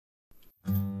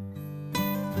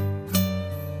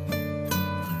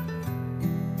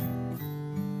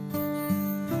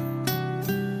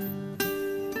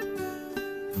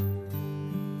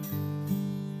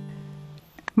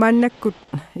Mannakkut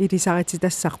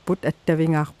Ilisaritipparput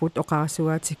attavingaarput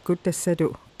oqarasuatikkut tassatu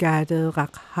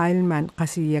kaadeeqaq hailman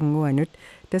qasiyanguanut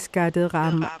tas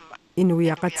kaadeeqaama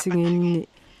inuiaqatsigiinni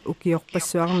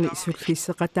ukiorpassuarni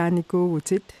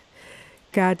sullisseqataanikuugutit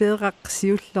kaadeeqaq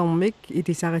siullermik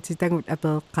Ilisarititagut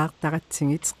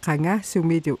apeeqqaartaqatsigit qanga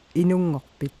sumilu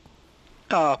inungorpit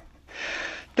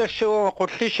tassua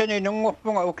qullissani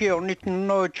inungorpunga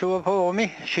ukiornitnunnuutsuapuumi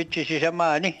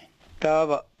sitsisisamaani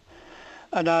taava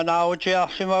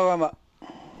anaanautiarsimagama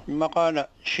maqaana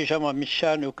sisama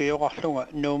missaani ukioqarlunga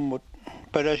nuummut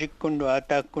palasikkunnu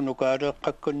aataakkunnu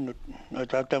kaaleeqqakkunnut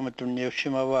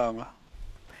ataatamatunniussimavaanga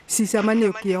sisamani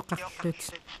ukioqarlut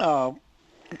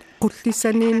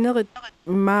qullissaniinnerit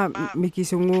ma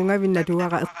mikisunguungavinna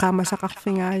tuaqa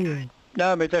eqqaamasaqarfingaayu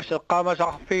naami tassa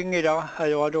eqqaamasaqarfiingilaa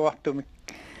ajoraluartumik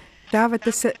taava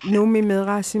tassa nuummi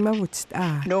meeraasimagut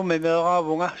nuummi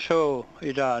meeraavunga soo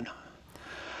ilaana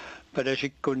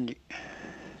palasikkunni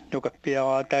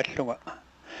nukappiaraataallunga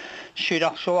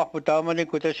silarsuarpu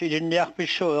taamaniku tas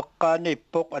ilinniarpissu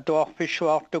eqqaaniippoq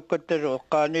atuarpissuartukkattalu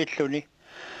eqqaaniilluni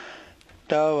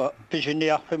taava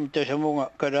pisiniarfim tasamunga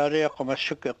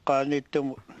kalaaliaqqamassuk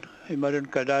eqqaaniittumu imalun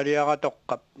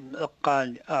kalaaliaratoqqap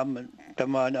eqqaani aaman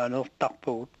tamaana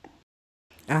anertarpugut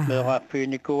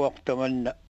meeraappiinikuuaq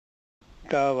tamanna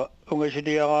taava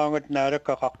ungasiliaraangat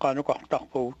naalakka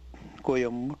qaqqaanuqartarpugut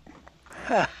kuyammut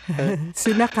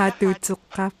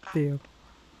sunaqaatuutseqqaappiu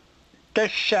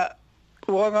tassa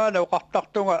uangaana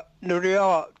uqartartunga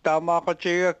nuliara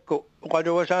taamaaqatigakku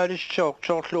uqaluasaalissooq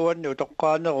soorluanni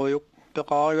utoqqaaneruyuk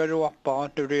peqaarigaluarpara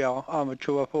nuliara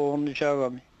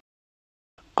aamatuafuurnisaagami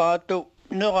qaatu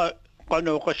nera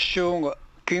qanuuqassuunga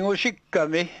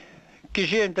kingusikkami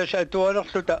kisien tassa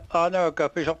atualerluta aanagaka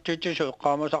pisortitisu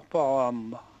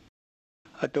eqqaamasarparaamma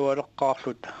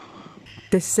atualeqqaarluta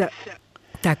tassa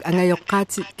tak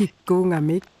angajoqqaati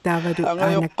kikkuungamik taavalu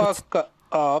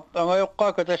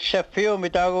angajoqqaaka tassaffiumi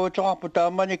taaguuteqarpu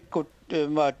taamanikkut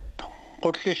maat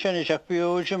qullissani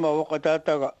saffiuusimavoq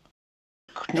ataataga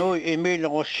nui Emil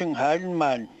Rossing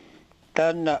Halman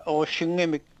taanna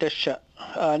Rossingimik tassa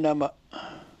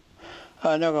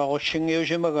aanaga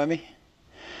Rossingiusimagami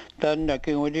taanna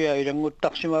kingulia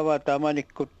ilanguttarsimavaa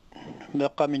taamanikkut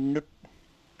meqqaminnut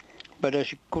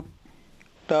palasikkut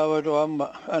taavalu amma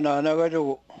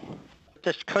anaanagalugu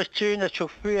tas Christina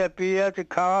Sofia Piati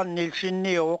Karan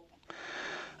Nilsinniuq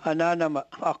anaanama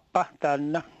aqqa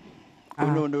taanna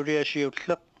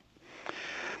ununuliasiulleq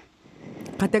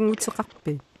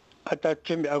qatanguteqarpi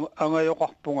ataatsimi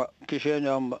angajoqarpunga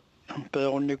kisianaamma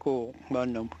peerunniku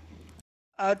maannam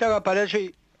aataga palasi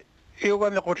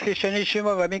iugami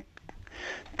qullissanissimagamik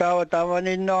taava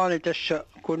taamaninnerani tassa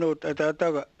kunuut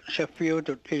ataataga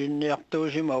saffiutut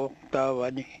ilinniartuusimavoq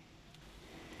taavani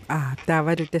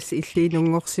taavalu tassa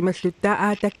illiinungorsimallut taa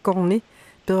aatakkorni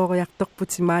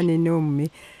peoriartorputimaani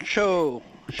nuummi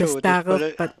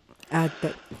tastaareerpat aata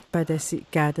palasi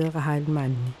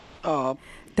kaadeeqahailmaanni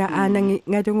taa aanangi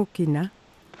ngalungukina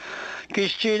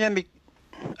Christina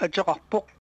ateqarpoq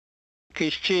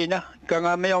Christina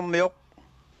kangamiormiоq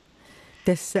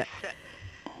tassa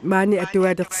maani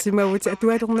atualersimavut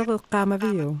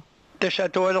atualernereqqaamaviu tassa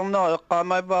atualernere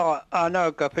eqqaamavara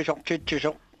aanaaka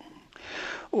pisortittisoq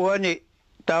uani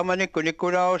taamanikku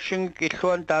nikulaarussin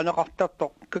illuan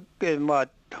taaneqartartoq maat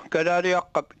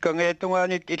kalaaliaqqap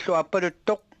kangiatungaanit illu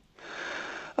appaluttoq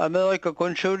Amerika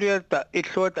konsuliata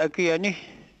illuat akiani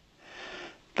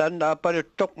tanna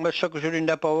appaluttoq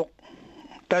massakusulinnapavoq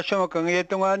tassama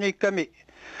kangiatungaanikkami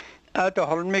aata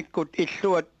hormikkut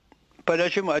illuat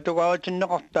palasima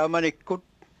atuqaatinneqartaamanikkut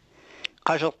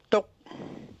qasertoq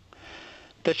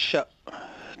tassa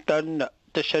tanna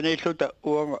tassaniilluta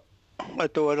uanga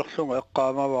atualerlunga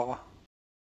eqqaamavara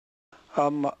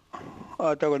aamma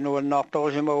aataga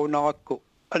nuannaartorisimagunaqakku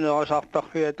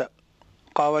anerasartarfiata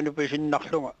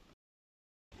qaavanupissinnarlunga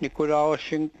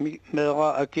nikulaarussin meera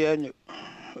akianu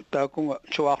taakunga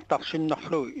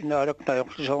suartarsinnarlugi inaalak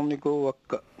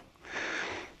najorsisornikuuakka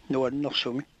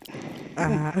nuannersumik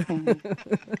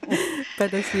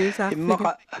padasiusaarpik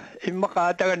immaqa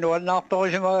aataga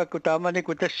nuannaartorisimagakku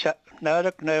taamaniku tassa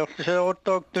naalak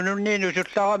najorsisoruttoruk tununniinu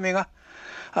sullaraminga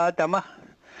aatama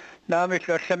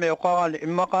naamillu allami oqarani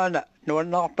immaqaana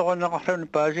nuannaartorinneqarluni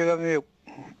paasigamiuk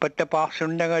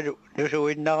pattapaarsunnagalu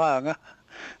nusuinnaraanga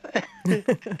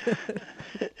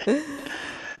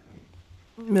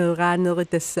meeraaneri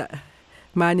tassa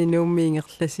maani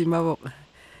nuummiingerlasimavoq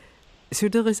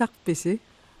sulerisarpisi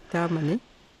taamani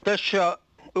tassa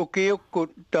ukiukku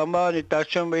tamaani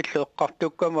taassama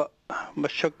illeqqartukkama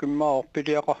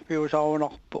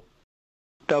massakimmaorpiliaqarpiusarunarpu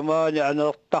tamaani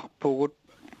aneertarpugut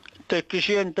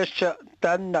takkisian tassa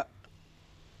taanna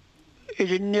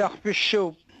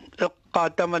ilinniarpissuup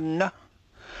eqqaatamanna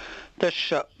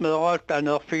tassa meeraat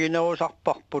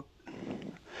anerfiginerusarparput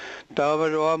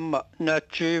taavaluamma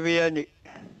naatsiiviani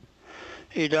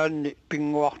ilaanni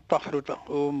pinguartarluta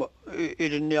uuma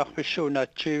ilinniarpissuu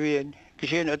naatsiiviani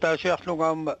kisiin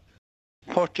ataasiarlugaamma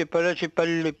portipalasi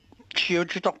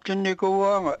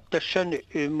siutitartinnikuuaanga tassani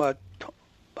imaat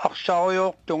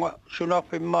арсариортунга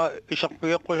сунарфимма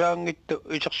исерпиеққусаангитту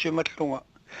исерсималлунга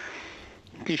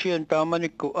кисиан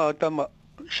тааманикку аатама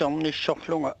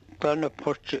сарниссорлунга таана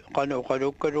протси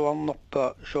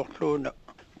кануқалуккалуарнерпаа соорлууна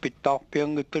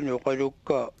питтаарпиангиттуни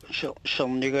оқалуккаа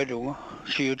сернигалунга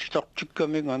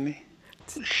сиутитартиккамингами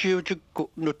сиутикку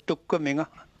нуттуккаминга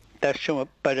таассума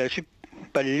паласип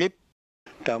паллип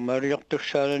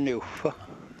таамариортуссаалани уффа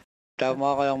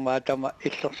таамаариармаатама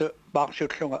иллерсу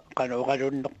баарсуллунга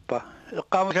кануоқалууннерпа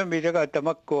эққаамасамилага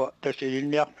тамаккуа тас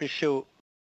илинниарписсуу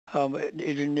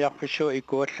илинниарписсуу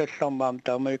икуаллаллармаам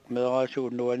тааманик меэраасуу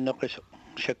нуаннеқису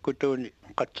саккутууни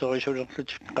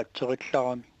қатсерисулерлути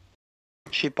қатсерилларами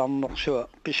сипарнерсуа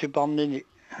писипарнини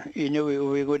инуи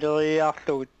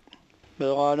уигулериаарлугут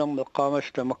меэраанерме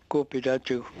эққаамас тамаккуу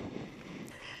пилаатигу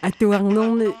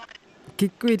атуарнерни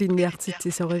кикку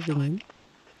илинниартитсисоривингин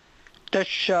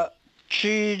тасса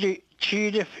чили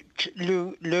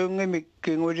лунгимик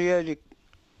кингулиалик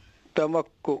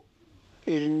тамакку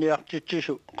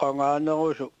илинниартитсису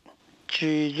қангаанерусу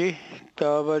чили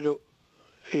таавалу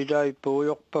илай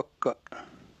пуйорпакка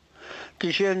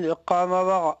кисиан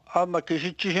эққаамавара аама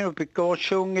киситсисину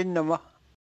пиккорсуунгиннама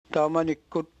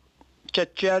тааманиккут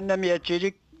чатсиааннами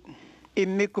атилик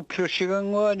иммикку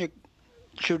плюссигангуаник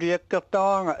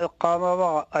сулиаккертараанга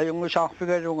эққаамавара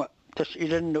аюнгусаарфигалунга тас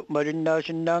иланну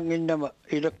малиннаасиннаангиннама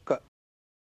илакка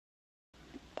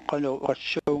qanu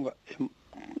rassuunga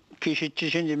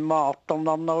kisittisin immaa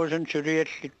artarnarnarusun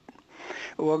suliallit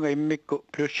uanga immikku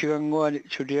plussiganguani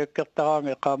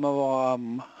suliakkertaraange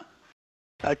qaamavaraamma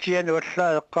atianu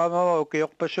allaa eqqaamava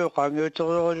ukiorpasuu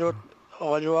qaangiuteriurulut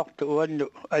oraluartu uannu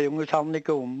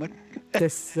ajungusarnikuummat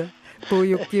tassa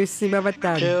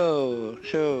puuyukkiussimavattaan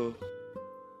so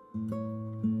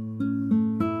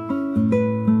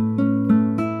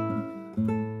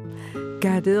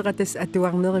kaaderatas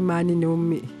atuarnerimaani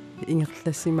nuummi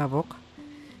ingerlassimavoq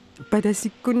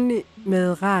padasikkunni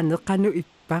meeraane qanu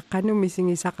ippa qanu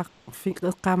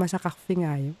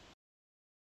misingisaqarfiqeqqaamasaqarfingaayu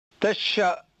tassa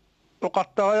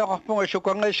uqartariaqarpunga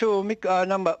sukangasuumik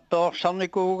aanama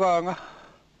peorsarnikuugaanga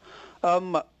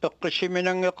aamma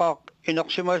peqqissiminangeqaaq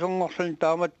inersimasungorlun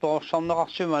taamat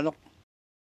peorsarneqarsimaneq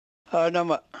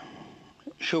aanama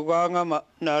sugaangama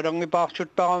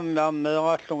naalangipaarsuttarammi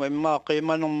aammeeraallunga immaa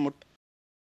qiimanermut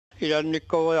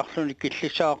иланниккориарлуни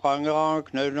киллисаа qaangeraangak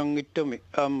наулангиттуми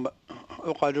аама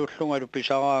уqaluullungalu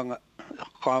pisaraanga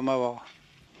эққаамавара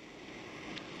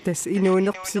тас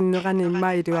инуунерпсиннерани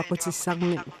иммаа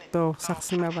илуақутиссарни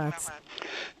тоорсарсимаваат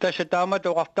тасса таамат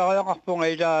уqartariaqarpunga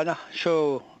илаана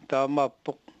суу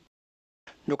таамааппоқ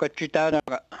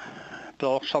нукатситаанага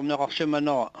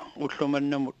перорсарнеқарсиманера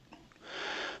уллуманнамут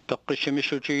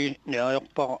пеққиссимиссутиги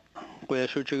ниариорпара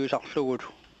куясутигисарлугулу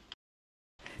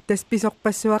тас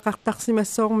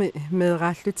писорпассуақартарсимассоорми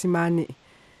меэрааллутимаани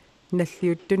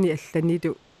наллиуттуни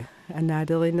алланилу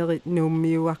анаалеринери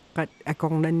нууммиуаққат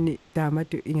акорнанни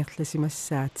таамату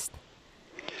ингерласимассаат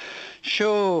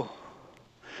суу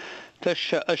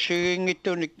тасса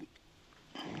асигингиттуник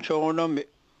соонами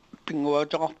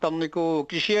пингуатеқартарникуу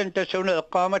кисиан тассуна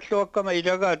эққаамаллуаккама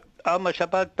илагаат аама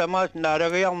сапаат тамаас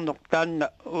наалагиарнеқ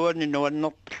таанна уани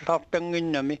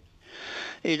нуаннертартангиннами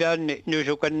илаанни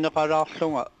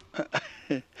нусуканнеқалаарлунга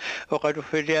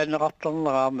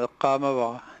оқалуффилианеқартарнераама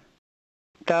эққаамавара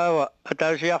таава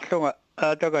атаасиарлунга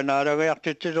аатага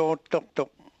наалагиартитсилуруттортоқ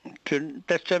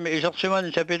тассами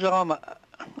исерсимани сапилерама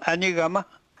анигама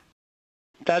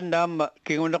тааннаама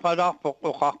кигунеқалаарпоқ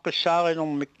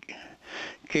оқааққиссааринэрмик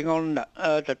кигорна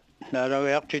аатат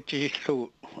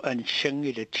наалагиартитсиллугу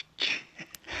аниссангилатит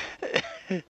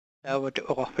таават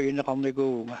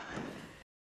оқарфигинеқарникуунга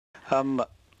аама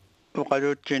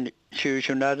уqaluutsini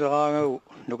siusunaateraangau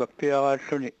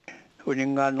nukappiaraalluni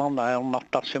uningaannerna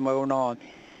aernartarsimagунarami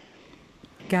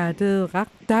kaadeeqaq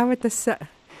taava tassa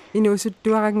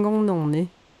inuusuttuarangornerni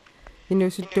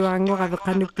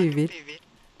inuusuttuarangoraveqanuppivit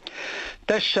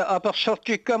tassa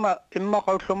apersortikkama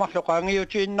immaqaullumarlu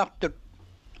qaangiutiinnartut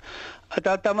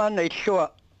ataatamaanna illua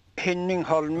hinning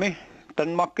holmi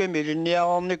Danmarkimi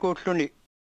linniaornikuulluni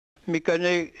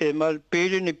mikani emal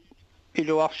piilini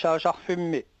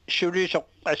iluarsaasarfimmi sulisoq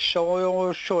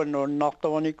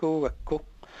assoriuruussuannuunnaartavanikuugakku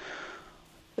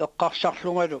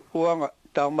eqqarsarlungalu uanga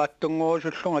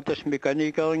taarmaattungurusullunga tas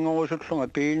mekanikeringurusullunga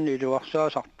piilni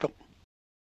iluarsaasartoq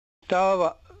таава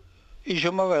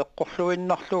исумага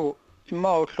эққорлуиннарлугу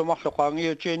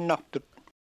иммауллумарлоқаангиутииннартут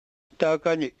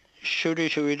таакани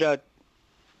сулисуилаат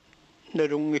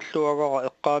налунгиллуагара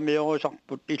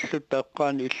эққаамиорусарпут иллутта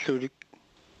эққаани иллулик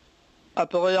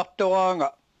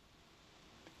апериартораанга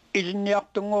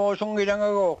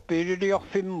илинниартунгорусунгилангагоор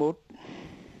пилилиорфиммут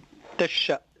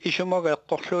тасса исумага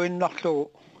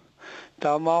эққорлуиннарлугу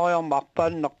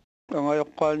таамаариармарпааннақ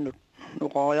ангайоққааннут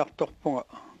нуқариарторпунга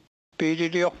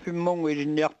пилилиорфиммунгу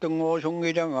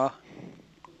илинниартунгорусунгиланга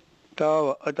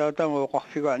таава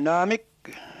атаатангооқарфига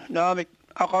наамик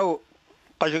ақагу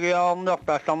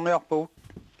qasugiyarnerpa алларниарпугут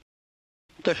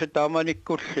тасса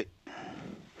тааманиккулли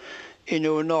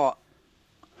инуунера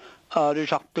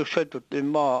аалисартуссатут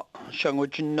иммаа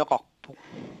сангутиннеқарпу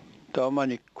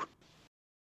тааманиккут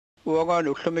уагаан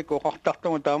уллумик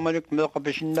оқартартуга тааманик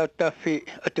меэқаписиннааттааффи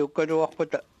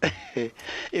атууккалуарпута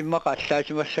иммақа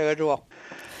аллаасимассагалуар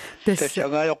тасса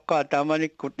агаайоққаа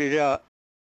тааманиккут илаа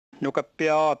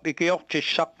нукаппиара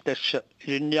пикиортиссақ тасса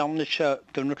илинниарнisса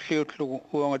тунуллиутлугу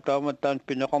уанга тааматтаан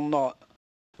пинеқарнера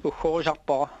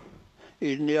уггорисарпара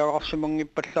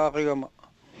илинниагарсимангиппаллааригама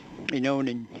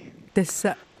инуунинни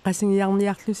тасса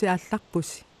qasingiyarniarlusi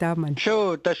aallarpusi taaman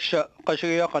суу тасса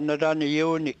qasugiyaqanналаани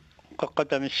юуни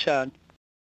қаққатамиссаан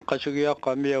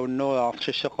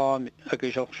qasugiyaqamiaunnuaartissеқарами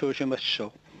акисорсуусимассоо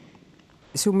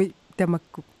суми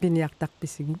тамакку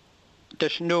пиниартарписигин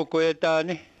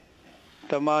таснуукуятаани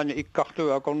тамаани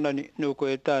иккарлуга акорнани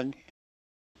нуукуятаани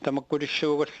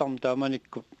тамаккулиссуугалларм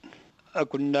тааманиккут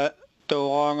акунна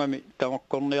тоораангами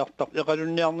тамаккорниартар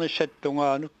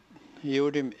эқалунниарниссаттунгаанут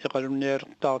юулими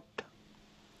эқалунниалертаарта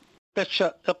тасса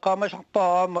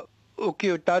эққаамасарпараама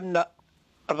укиу таанна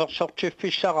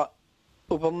аверсортиффиссара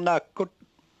упернааккут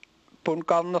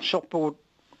пункаарнерсорпугут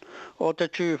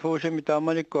отачуифуусими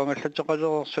тааманикку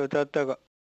ангаллатеқалерерсуу таатага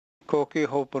коки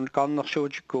хопун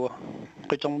карнерсуутиккуа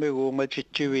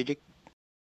қитермигууматитсивилик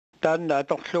таанна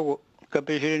аторлугу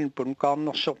каписилин пун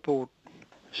карнерсорпугут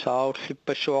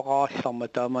сауллиппассуақаралларма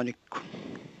тааманикку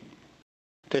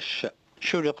тасса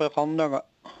сулеқеқарнага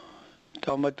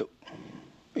таамату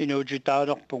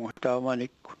инуутитаалерпунга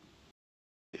тааманикку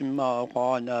иммаа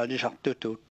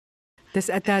оқаранаалисартутуут тас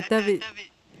атаатави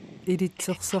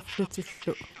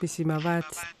илитсерсорлутиллу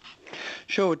писимаваат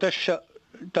суу тасса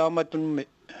тааматунми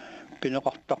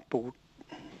пинеқартарпугут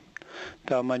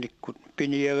тааманиккут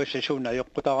пиниагасасуна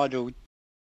аёққутаралугит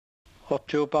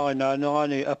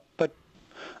ортиупаринааnerani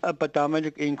аппа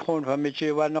тааманик 1 крон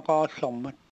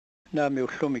фамитиваанеқараллармат наами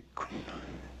уллумикку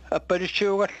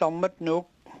аппалиссиугаллармат нуук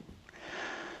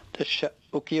тасса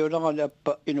укиулерани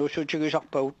аппа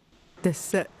инуусутигисарпагут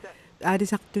тасса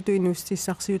аалисартуту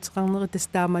инуустиссарсиутеқарнери тас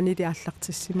тааманили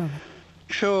ааллартиссимава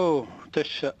суу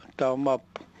тасса таамаап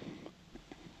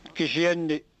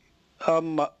кисианни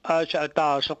аама ааса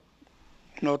атаасеқ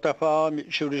нотафаами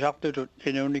сулисартутут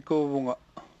инуникуувунга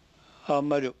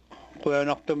аамалу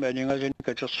қуянартуми анингасин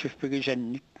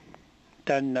катерсиффигисанник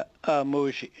таанна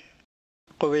аамууси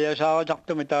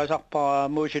қувиасааратартуми таасарпара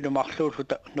аамуусилу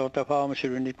марлуулута нотафаами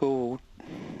сулуникуувгут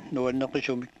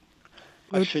нуаннеқисумик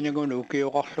ассинигуну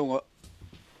укиоқарлунга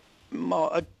ма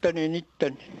аттани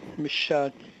ниттан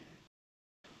миссаат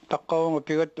таққаунга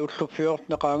пигат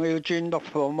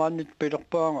уллуффиортнеқаангиутииннарфу мааннит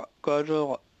пилерпаанга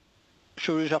каалеера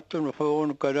сулисартуну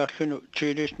форуну калааллуну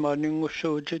чилис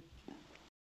мааннингуссуутит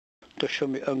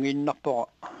тассами ангиннарпара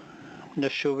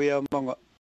нассувиаамага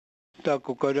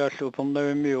таакку калааллу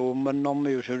пернавимми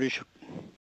уумманнармиу сулисут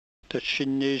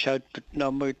тассинниисааттут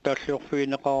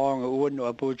нааммагиттааллиорфигинеқараанга уанну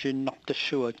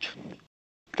апуутииннартассуат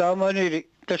тааманили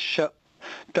тасса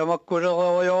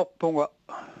тамаккулерериорпунга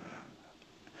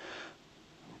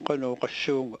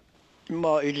канооқассуунга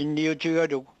имма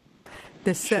илинниутигалуг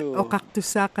тасса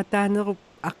оқартуссаақатаанеруп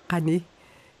аққани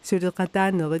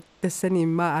сулеқатаанерит тассани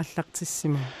имма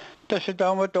ааллартиссима тасса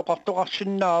таамат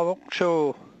оқартоқарсиннаавоқ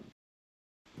суу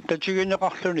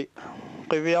татигинеқарлуни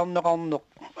қивиарнеқарнеқ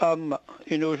аама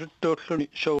инуусуттууллуни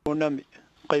суунами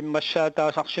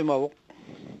қиммассаатаасарсимавоқ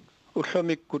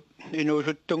уллумиккут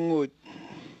инуусуттунгуит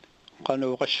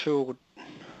канооқассуугут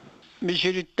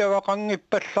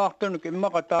мисилиттавақангиппаллаартунук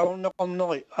иммақа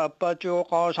таавуннеқарнери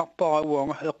ааппаатиоқарасарпара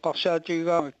уанга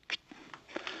эққарсаатигаагаккит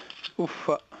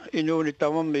уффа инууни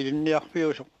тамамми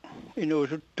илинниарфиусоқ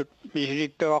инуусуттут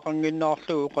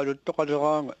мисилиттавақангиннаарлугу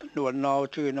қалуттоқалераанга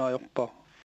нуаннаарутигинаajorpa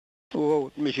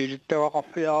угут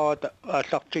мисилиттавақарфиарата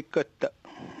ааллартиккатта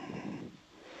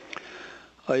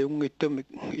аюнгиттумик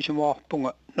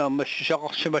исумаарпунга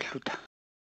наамассисақарсималлута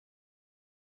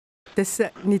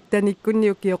тасса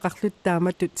ниттаниккунниу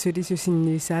киоқарлуттааматут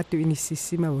сулисусинниисаату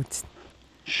иниссиссимагут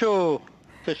суу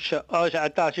тасса ааса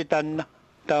атааситаанна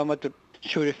тааматут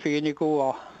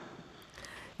сулиффигиникуара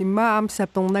Imma aam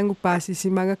sapernaangu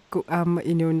paasisimagakku aamma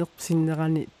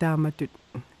inuunersinnerani taamatut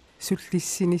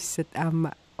sullissinissat aamma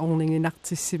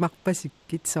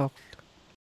orninginartissimarpasikkit soor.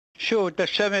 Suu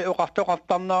tassami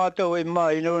uqartoqartarneratu imma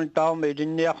inuun taarmi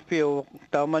ilinniarpiu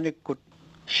taamanikkut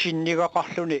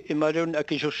sinnigaqarluni imalun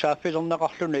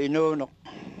akisussaaffilerneqarluni inuuneq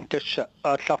tassa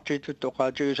aallartitut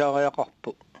oqaatigisaariaqarpu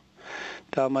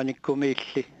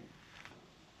taamanikkumiilli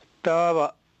taava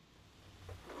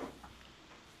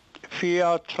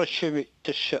 64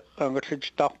 tassa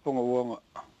angallutarpunga uanga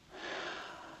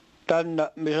tanna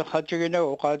miserhatiginagu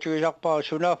oqaatigisarpaa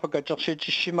sunaafaka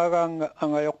tersitissимагаанга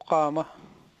angajoqqaama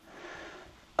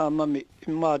aamami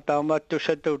imma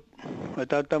taamaattussatut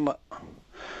ataatama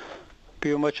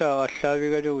piumasaa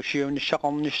allaavigalugu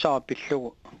siunissaqarnissara pillugu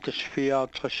tassa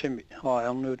 64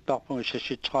 aarnuuttarpunga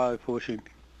sassitraa-puusimi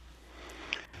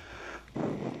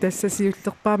Tässä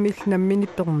siullerpaamil nammini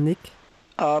pernik.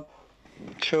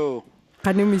 So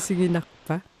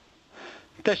Qanumisiginarpa.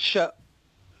 Tässä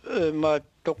ma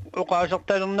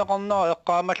oqaasertalerneqarnera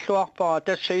eqqaamalluarpara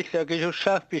tassa illa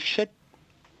kisussaafpissat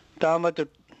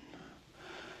taamatut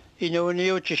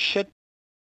inuuniutissat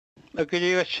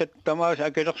akiligassat tamaas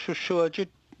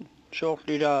akilersussuatit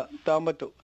soorlila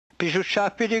taamatu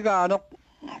pisussaafpiligaanoq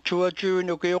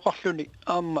 22 ukiuqarluni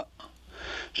aamma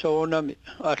soonami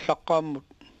ааllaqqaammut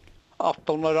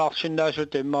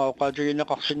artornalaarsinnaasut imma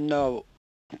oqaatigineqarsinnaavu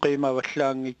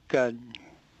qiimavallaangikkaanni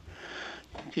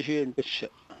kisiin tassa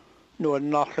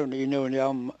nuannaarluni inuuni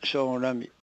aamma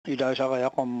soonami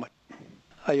ilaasariaqarmat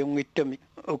ajungittami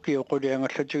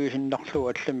ukiuquliangallatigisinnarlugu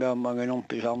allami aamma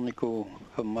anginorpisarnikuu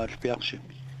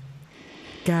kammaalpiarsimi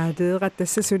Kaadeera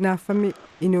tässä sunaaffami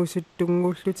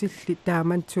inuusuttunguullutilli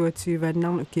taaman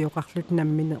 22-annarnu ukiuqarlut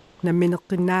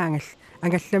nammineqqinnaangal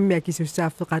angallammi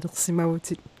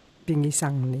akisussaafeqalersimagutit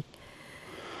pingisarnik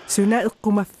suna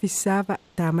eqqumaffisaava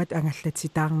taamat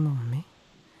angallatitaarnermi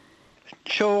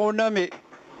soonami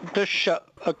tassa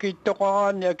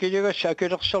akittoqaraanni akiligassa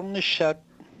akilersernissaat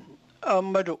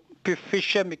aammalu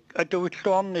piffissamik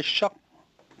atuvilluarnissaq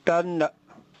taanna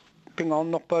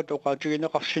pingaarnerpaat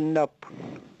oqaatigineqarsinnaappu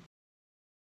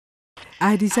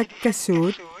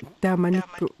aadisakkasuut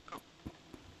taamanippu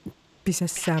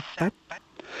pisassaappat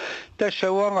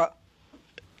tässä uanga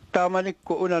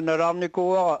taamanikku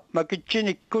unanalaarnikuuara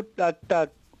makitsinikkut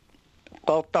aattaat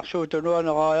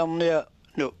qaortarsuutunuaneraajarnia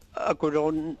nu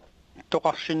akulerun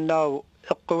toqarsinnaavu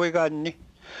eqquvigaanni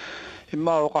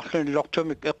imma oqarluni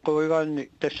lortumik eqquvigaanni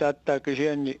tässä aattaa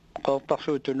kisianni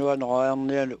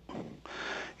qaortarsuutunuaneraajarnianu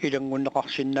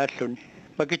ilangunneqarsinnaalluni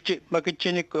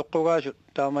makitsinikku eqqugaasut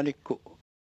taamanikku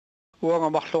uanga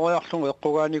marloriarlungu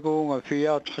eqqugaanikuunga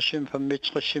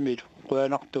 34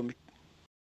 quanartumik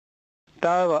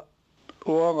taava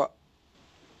uanga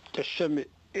tassami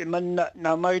imanna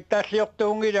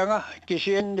namaittaalliortuungilanga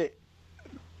kisianni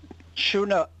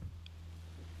suna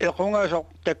equngasoq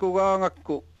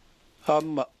takugaangakku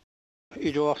aamma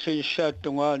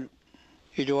iluarsinissaattungaanu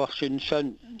iluarsinissan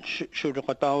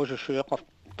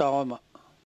suleqataarusussuleqartarama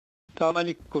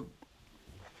taamanikkut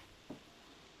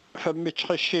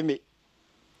 35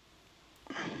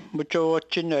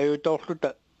 mutuuatsinna ayutorluta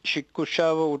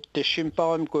sikkussaavugut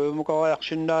tassimparam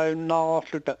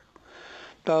kuumuqariarsinnaajunnaarorluta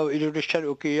taav ilulissan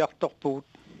ukiiartorpugut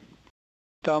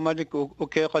taamanik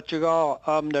ukeeqatigaara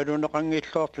aamna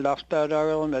luneqanngilluart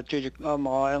laarstaalaagerumi atilik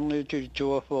aamaraajernituti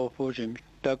tuafuupuusimik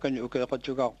taakani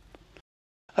ukeeqatigaar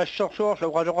assorsuarlu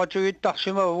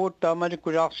qaloqatigittarsimavuut taamanikku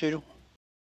laarsilu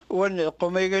uanni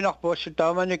eqqumiiginarpuassu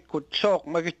taamanikkut sooq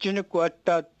makitsinukku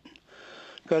attaat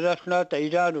kalaasnaata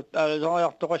ilaanut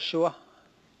aalasariartoqassua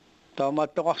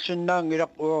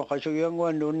taamaattoqarsinnaangilaq uo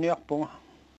qasugianguan nuunniarpunga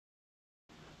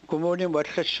kumuunim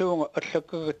allassuunga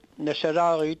allakkagat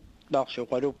nasalaariit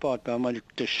laarsuqaluppaa taamanik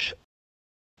tassa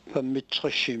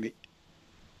pammitqissimi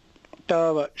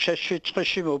taava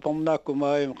sassitqissimi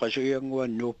upernaakkumaayim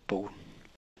qasugianguan nuuppugun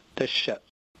tassa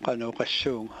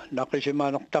qanuqassuunga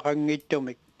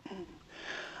naqisimaanертaqanngittumik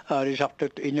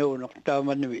aalisartut inuuneq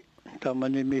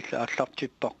taamanimilla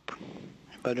аллартиппарпут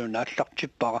палун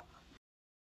аллартиппара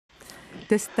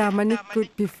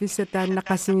тестааманиккут пиффиса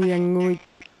тааннақасигиангуит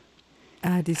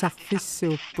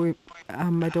аадисарфиссууппу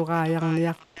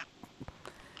ааммалугааярниар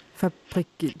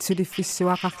фабрикки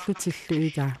сулиффиссуақарлутиллу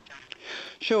игаа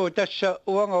суу тасса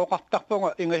уанга оқартарпунга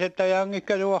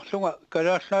ингасаттаяангиккалуарлунга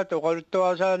калааслаата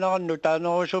оқалуттуасаанеранну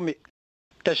таанерусуми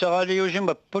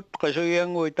тасералиусимаппут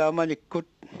қасуиангуи тааманиккут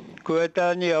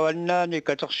куатаани аваннаани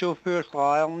катерсууффиус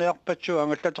рааярниарпатсу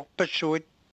ангаллатерпассуит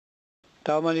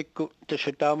тааманикку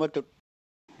тасса тааматут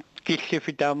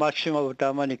киллифи таамаассимаву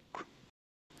тааманикку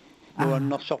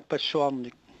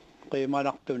нуаннерсорпассуарник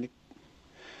қиманартуник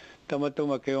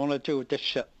tamatuma kiornatu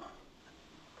tassa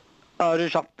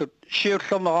aarisartut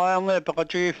siullermeraarnea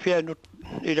peqatigiiffianut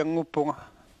ilanguppunga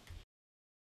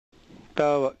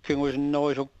taava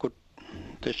kingusinnerisukkut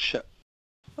tassa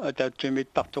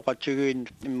ataatsimmittartoqatigiin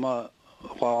imma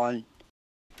qaarani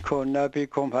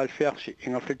koonnaapiikum 70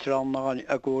 ingerlitilaarnerani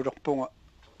akuulerpunga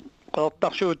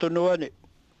qeertarsuutunuani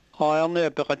aarnea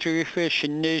peqatigiiffii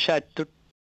sinniisaattut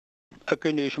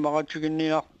akini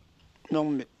ismaqatiginniar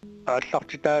normi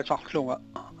aallartitaasarlunga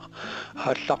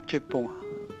aallartippunga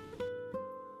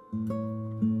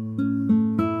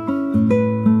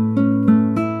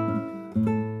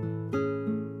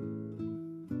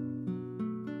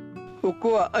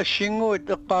ukua assinguut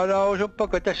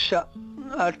eqqaalaarusuppaka tassa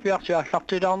aalpiarsi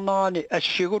aallartilaarnerani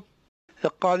assigut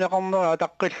eqqaaneqarnera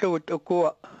taqqillugut ukua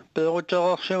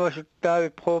peerutereersimasut taavi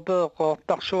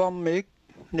propeeqoortarsuarmiik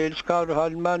Niels Carl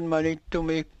Hallman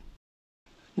manittumik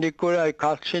Nikolai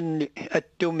Karlsenni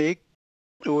attumik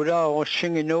Ulla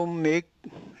Rossinginummik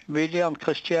William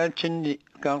Christiansenni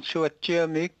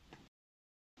Garsuatsiamik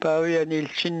Pavia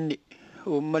Nilsenni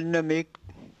ummannamik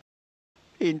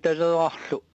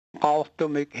intalerarlu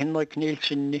qaartumik Henrik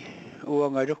Nielsenni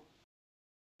uangalu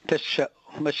tassa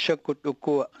massakut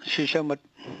ukua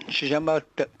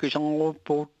sisamaatta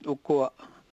kisanguuppuut ukua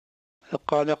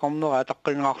eqqaaneqarnera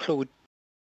taqqingaarlugut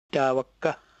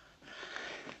taavakka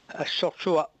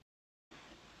assorsuwa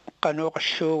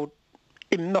qanuqassuugut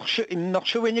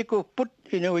immersuvinikuupput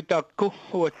inuitaakku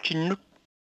uatsinnut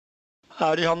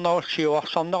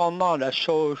aalisarnarussiuarsarneqarnerana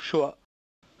assoruussua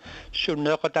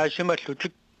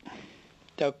sunneeqataasimallutik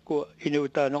taakkua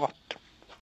inuitaaneqartu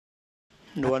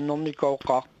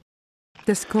nuannernikooqqaaq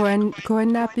tas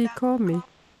koannaapiikomi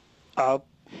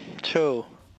so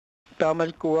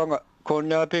taamalkuanga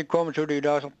koonnaapiikomi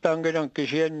sulilaasartaangalan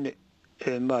kisianni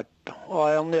maatta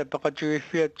aarnea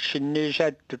peqatigiiffiat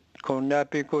sinniisaattut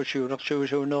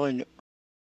koonnaapiikuusiulersuusuunerinu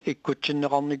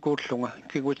ikkutsinneqarnikuullunga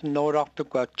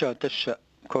kigutinnerulaartukku atsaa tassa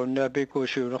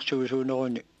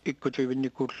koonnaapiikuusiulersuusuunerinu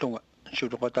ikkutivinnikuullunga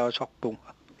suluqataasarpunga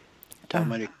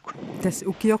taamalikku tas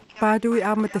ukiorpaadui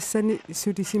aama tassani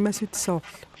sulisimasut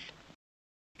soorlu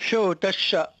so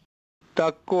tassa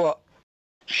taakkua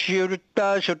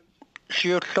siuluttaasut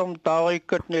siullorm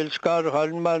taarikkat Niels Carl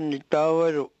Hallmanni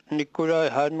taavalu Nikolai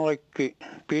Henrikki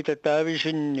Peter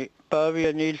Davisinni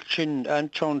Pavia Nielsen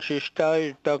Anton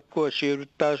Sistai takkua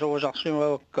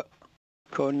siuluttaasorusarsimavakka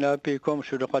koonnaapiikum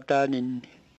suluqataaninni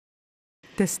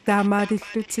tas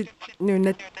taamaalillutit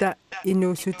nunatta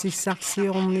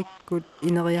inuusutissarsiornikkut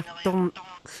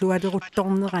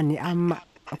ineriartorlualeruttornerani aamma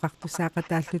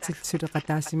oqartusaaqataallutil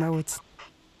suleqataasimagut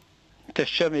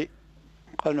tassami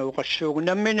qanuuqassuugu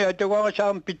nammini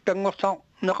ataguarisaam pittangorsaa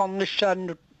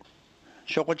neqarnissaannut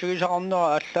soqutigisaqarnera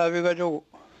allaavigalugu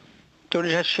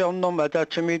tulisassiornerma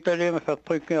ataatsimiitaliima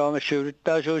fabrikkiaama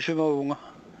siuluttaasuusimavunga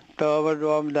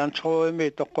taavaluaama lanseruimi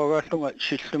toqqagaallunga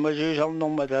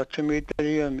sillumasiisarnerma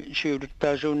ataatsimiitaliami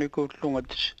siuluttaasuunikuullunga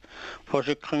tas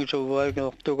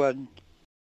forsikringsuvaigertugaanni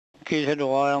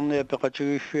kiisaluqaarnea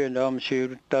peqatigiiffian aama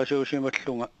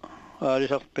siuluttaasuusimallunga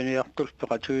aalisarpiniartul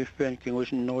peqatigiiffian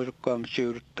kingusinnerusukkaama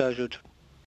siuluttaasuut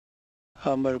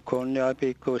aamal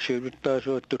koonnaapiikku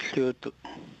siuluttaasuut tulliutu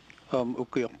aama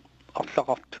ukio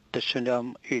арлақартут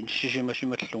тассанаама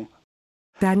иинсисимасималлунга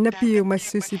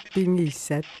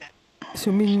тааннапиумассусиппингиссат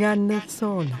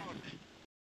сумингааннерсоона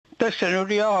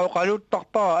тассанулиарау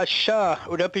қалуттарпара ассаа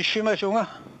улаписсимасунга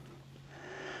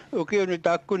укиуни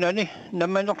тааккунани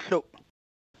намманерлу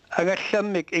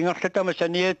агалламмик ингерлатама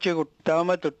саниатсигут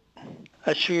тааматут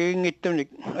ассигингиттуник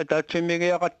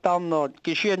атаатсимигиақаттаарнерат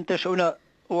кисиан тас уна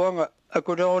уанга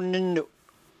акулеруннинну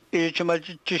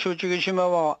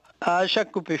ичиматитсисутигисимавара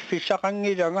аасакку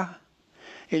пиффиссақангиланга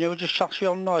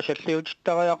инуутиссарсиорнера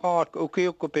саллиутиттариақарак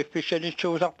укиукку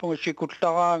пиффиссалиссуусарпунга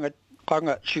сикуллараангат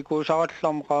qanga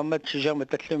sikuusarallarma qaammat sisama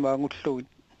tallimaangullugut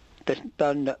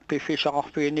taanna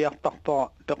piffiisaqarfiiniartarpara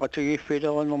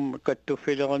peqatigiiffilerenerma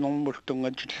kattuffilerenermul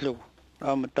tungatillugu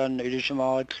aama taanna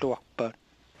ilisimaaritluarpaat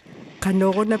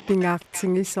qanoruna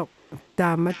pingaartingisoq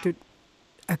taamatut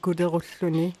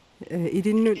akulerulluni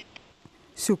ilinnu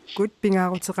sukkut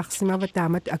pingaaruteqarsimava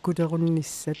taamat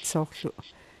akulerunnissat soorlu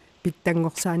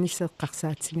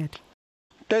pittangorsaaniseeqqarsaatingalu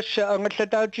tassa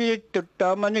angallataatiittut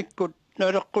taamanikkut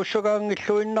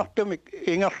naleqqussugaangilluinnartumik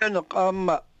ingerlaneq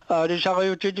aamma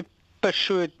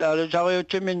aalisariutitipassuit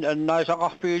aalisariutimin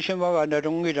annaisaqarpiisimaga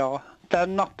nalungilara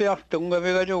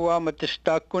taannarpiartungavigalugu aama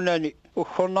tastaakkunani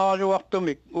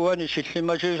uggornaraluartumik uani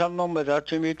sillimasiisarnerma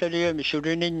taatimiitaliami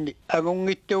sulininni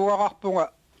agungittuuqaqarpunga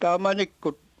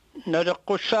taamanikkut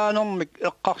naleqqusaanermik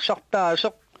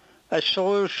eqqarsartaaseq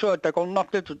asseruussua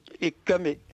takornartutut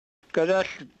ikkami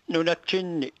kalaallit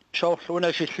nunatsinni soorluna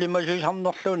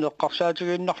sillimasisarnerluun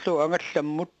eqqarsaatiginnarlu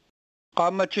angallammut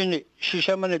qaammatini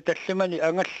sisamani tallimani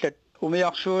angallat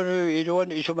umiarsuunu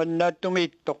iluani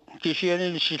isumannaattumiittoq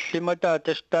kisianini sillimataa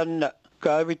tastaanna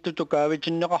kaavittutu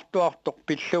kaavitinneqartuartoq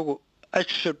pillugu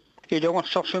assut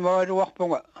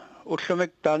ilungassarsimagaluarpunga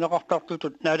ullumik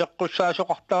taaneqartartutut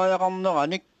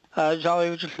naaleqqussaasuqartariaqarneranik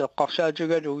aasariutille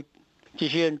eqqarsaatigalugut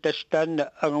kisian tastaanna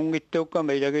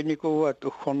angungittuukkama ilaginikuuat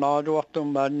uggornaraluartum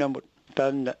maannamut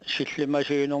taanna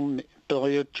sillimasiinermi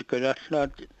periutti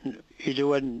kanaallaat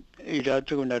iluan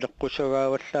ilaatugu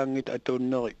naaleqqusagaavallaangit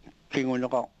atuunneri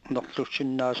kinguneqa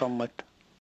nerlussinnaasarmat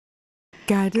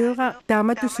Kaadera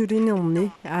taamatu sulinerni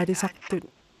aalisartut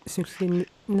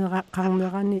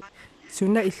sullinneraqarnerani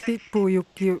suna illi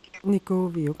puuyukkiu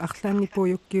nikuuviuk arlaanni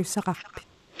puuyukkiussaqarpi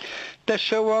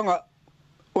тассаваанга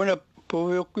уна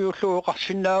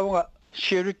пуйуккиуллууқарсинаавга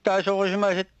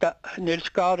сиулуттаасорисимасатта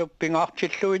нилскаарлуп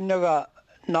пингаартиллуиннага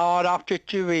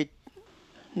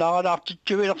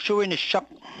нааралаартитсувилерсуиниссақ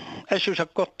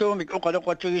ассусаккортуумик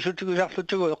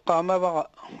оқалоқатигисутигисарлутигу эққаамавара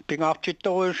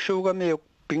пингаартитторуйуссуугамиук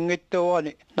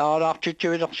пингиттуурани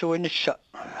нааралаартитсувилерсуинисса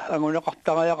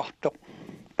агунеқартариақартоқ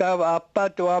таава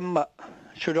ааппаату аама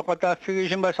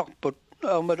сулеқатааффигисимасарпут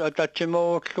аамат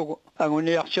ататсиморуllугу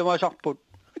агуниарсимасарпут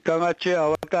кангатиа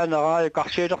аватаанераа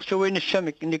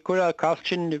карсиилерсуиниссамик никкулаа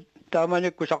каарсинни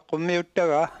тааманикку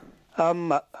саққуммиуттага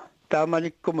аама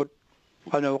тааманиккумут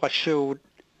канауқассуугут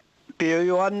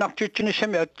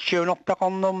пиуюаннартитсинissami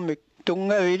атсиунертақарнэрмик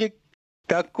тунгавилик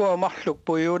тааккуа марлук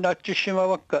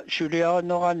пуюунаатсиссимавакка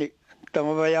сулиарнерани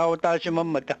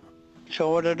тамаваяарутаасимаммата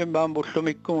сооралим маам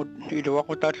буллумиккумут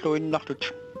илуақутааллуиннартут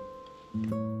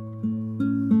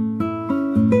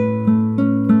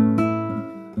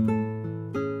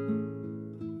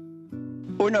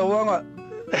унауанга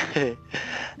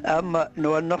аама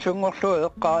нуаннерсунгорлу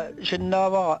эққа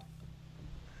синнаавара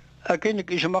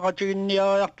акиник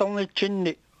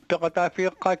исумақатигинниариарторнитсинни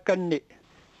пеқатаафиэққаакканни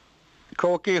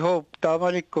коки хоп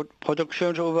тааманиккут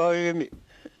продукшионсуваагими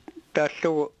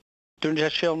тааллугу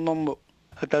тунисассиорнэрму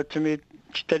атаатсими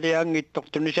титалиаангиттор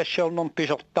тунисассиорнэрм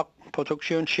писортақ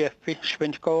продукшионшеффи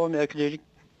свенскоорми акилилик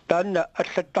таанна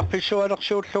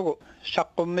аллаттарфиссуалерсууллугу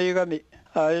саққуммиигами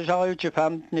аисариути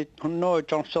фамтнит 100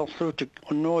 тонсоорлуутик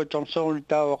 100 тонсооруни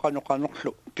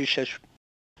таавақанеқанерлу писсасу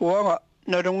уага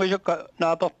налунгисакка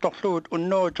нааперторлуут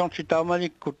 100 тонси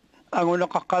тааманиккут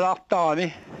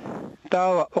агунеқаққалаартарами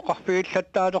таава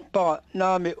оқарфигиллаттаалерпара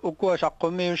наами укуа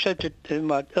саққуммиуссатит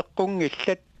имаат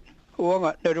эққунгиллат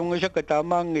уага налунгисакка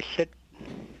таамаангиллат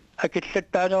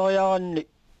акиллаттаалериаранни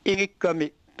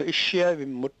игикками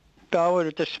иссиавиммут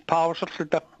таавалу тас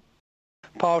паусерлута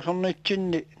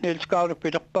паусернитсинни нилскаалу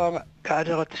пилерпаага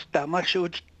каалератс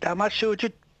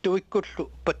тамассуутит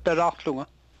туиккуллу патталаарлунга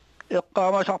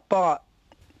эққаамасарпара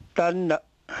таанна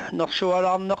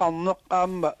нерсуалаарнеқарнеқ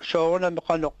аама соорунами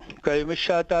қанеқ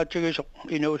каймиссаатаатигисоқ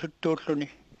инуусуттууллуни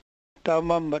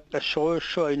таамааммат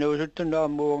тассоруйуссуа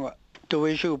инуусуттунааммуунга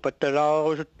туисуу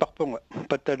патталаарерусуттарпунга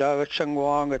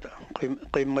патталаагассангуаангата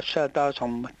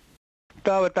қиммассаатаасармат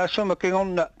таава тассама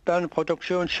кингорна таан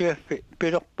продукшионшеффи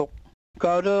пилерпоқ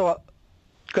каалера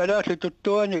калаалли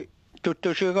туттуани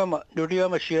туттусигама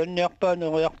нулиама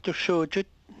сианниарпаанериартуссуутит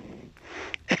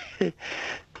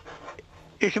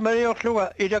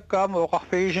исмариорлуга илаккаама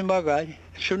оқарфигисимагаани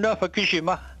сунаафа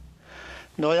кисима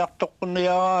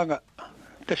нориартоққунниараага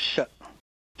тасса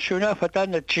сунаафа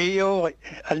таана тиори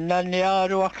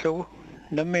аннаанниаралуарлугу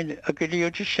наммини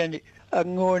акилиутиссани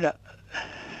ангууна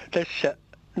тасса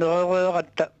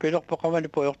неререратта пилерпоқамани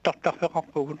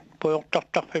поёртартарфеқарпугун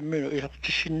поёртартарфиммину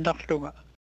илертиссиннарлунга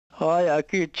аая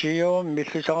аки тиори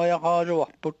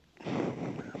миллисариақаалуарпут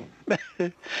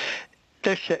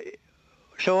тасса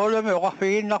соолами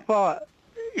оқарфигиннарпара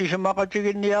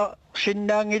исумақатигинниа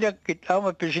синнаангилаккит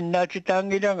аама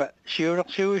писиннаатитаангилага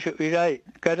сиулерсиусу илай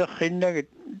калерриннагит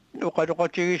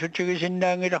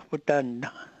оқалоқатигисутигисиннаангиларпу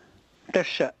таанна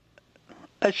тасса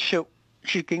ассу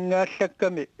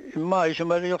сикингааллакками имма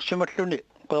исумалиорсималлуни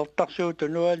qeertarsuutu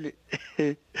nuali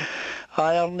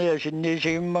aayarnia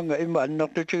sinniisigimmanга има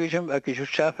аннертутигисам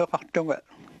акисуссаафеқартунга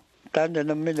таана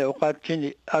наммина уqaatsini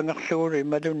ангерлугули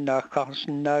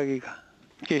ималуннааккарсиннаагига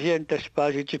кисиан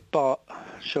таспааситиппара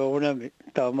соорунами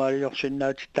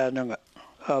таамаалиорсиннаати таанага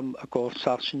аам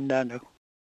акоорсаарсиннаанагу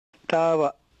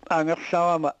таава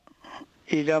ангерларама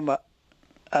илама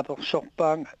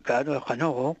аперсорпаанга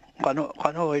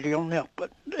каноо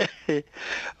илиорниарпат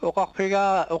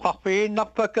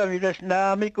оқарфигиннарпакка милас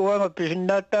наамик уама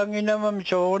писиннааттаангинамами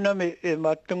соорунами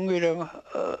имааттунгилага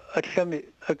аллами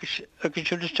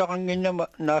акисулиссақангиннама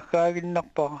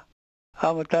нааккаагиннарпара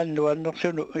Aamatan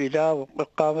nuannersunu ilaavu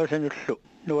eqqaamasanullu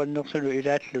nuannersunu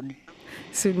ilaalluni.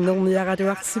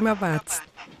 Sunnermiaqaluarsimavaat.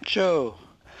 So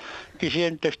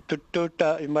kisien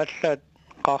tastuttuuta imallaat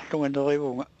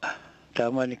qaarlunganerivunga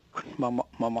taamanikkut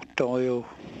mamartoriu.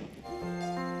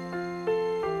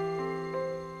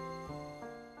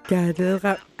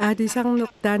 Kaadera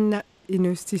aadisarnertaanna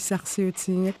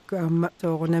inustissarsiutiingakku amma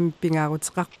soorunam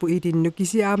pingaarutiqarpu ilinnu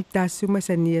kisiaam taassuma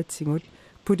saniatsingut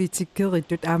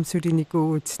politikkeritut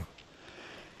aamsulinikuugut.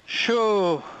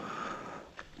 So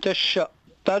tassa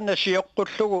tanna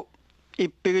siyoqqullugu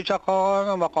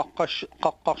ippigisaqaraangama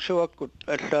qaqqarsuakkut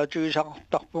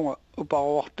allaatigisaqartarpunga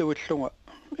uparuartuillunga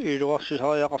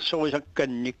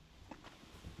iluarsisariaqarsorisakkannik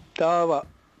taava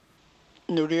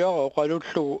nuliaro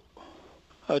qalullugu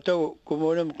atagu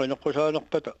kommunam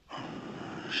qineqqusaanerpata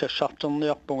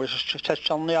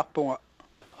sassarniarpunga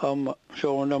amma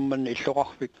soorunamman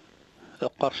illoqarpik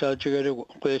eqqarsaatigalugu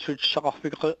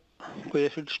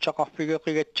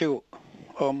quyasutissaqarpigeqigatsigu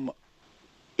amma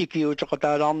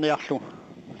ikiuteqataalаарniarlugu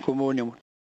kommunimut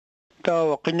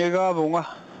taava qinigaavunga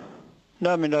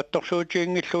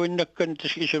naaminaattorsuutiingilluinnakkan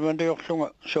tis isimaniorlunga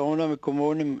soorunami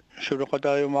kommunim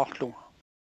suluqataayumaarlugu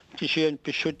kisian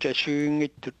pissut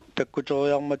asigingittut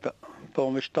takkuteriarmata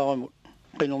pormistarimut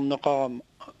qinerneqarama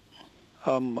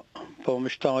amma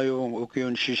pormistariuvunga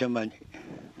ukiun sisamani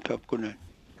tapkunan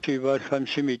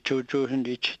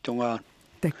 2005 tungaan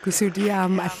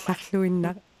Takkusuliaama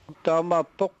allarluinna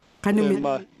taamaappoq qanumi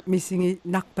misingi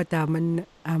narpataamanna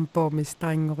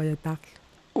pormistaringoriataarlu.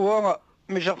 uanga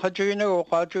misaqatiginagu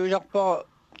qaatugisarpara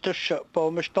tassa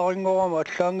pormistaringorama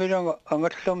allaangilanga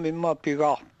angallermi imma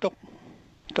pigaartoq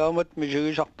taamat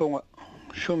misigisarpunga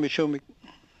sumi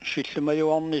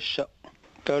sillumajuarnissa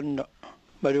taanna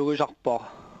malugisarpara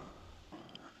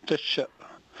tassa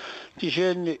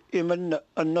kisianni imanna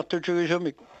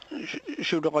annertutigisumik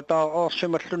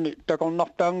suleqataaqaarsimalluni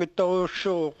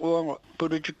takornartaangittoriussuu uanga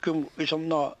politikkum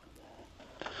isernaa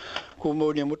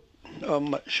kommunimut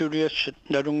amma suliassat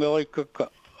nalungerikkakka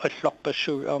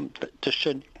алларпассуги аам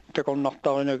тассани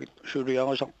такорнартаринагит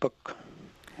сулиарисарпакка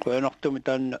куанартуми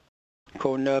таанна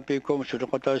кооннаапиккум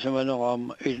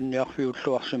сулеқатаасиманераама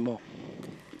илниарфиуллуарсимоо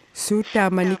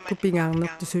суутааманикку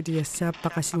пингаарнерту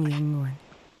сулиассааппақасингиангуан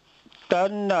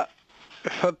таанна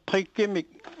фабриккимик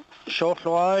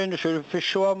соорлуаину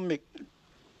сулфиссуармик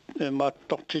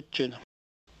мааттортитсина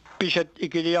писат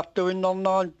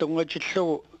икилиартуиннарнаран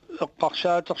тунгатиллугу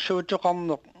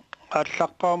эққарсаатерсуутеқарнеқ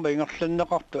аллаққарма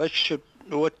ингерланнеқарту ассут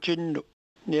уатсинну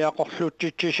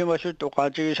ниақорлуттитсисимасут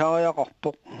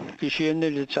оқаатигисариақарпоқ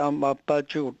кисианнали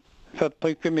таамааппаатигут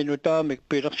фабриккиминутаамик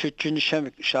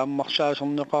пилерситсинissамик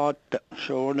сааммарсаасернеқаратта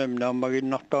суунам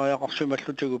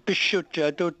нааммагиннартариақарсималлутигу писсутти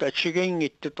атуут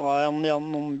ассигингиттут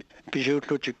раярниарнерми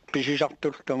писууллутик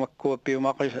писисартул тамаккуа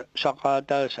пиумақиса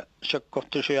сақаатааса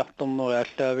саккортусиарторнери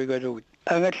аллаавигалугит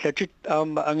ангаллатит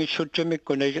аама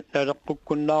ангиссутсамикку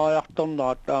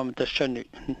налеққуккуннаариарторнерат аама тассани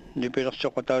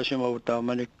нипилерсоқатаасимаву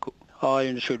тааманикку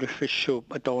аин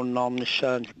сулиффиссууп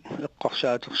аторуннаарниссаани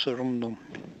эққарсаатерсулернум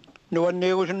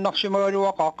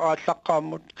нуанниигусиннарсимагалуақаа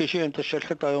ааллаққааммут кисиан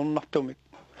тассаллатаажорнартумик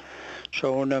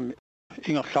соонами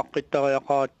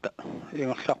ингерлаққиттариақаатта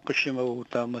ингерлаққиссимаву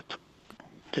таамат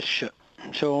тасса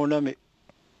соонами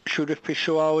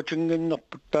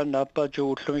сулиффиссуаавутингиннерпут таана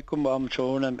аппаатигууллумиккума аама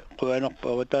соонами қуанерпа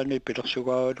аватаани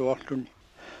пилерсугаагалуарлуни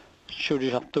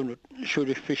сулисартунут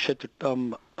сулиффиссатут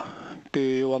аама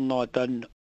пиуарнера таанна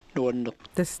нуаннер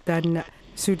тастаанна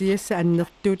сулиасса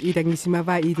аннертуут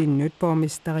илангисимаваа илиннут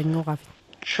пормистерингорафи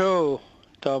шо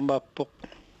таамааппоқ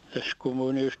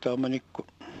таскумуниус тааманикку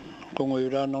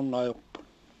қунгуилаанернаajorpa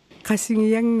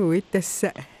қасингиангуит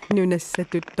тасса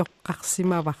нунассатут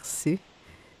тоққарсимаварси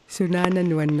сунаана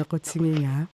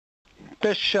нуаннеқутингигаа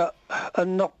тасса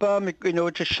аннерпаамик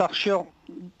инуутиссарсиор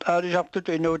аалисартут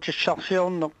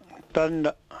инуутиссарсиорнеқ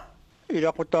таанна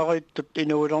илақутариттут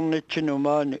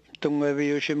инуулернитсинумаани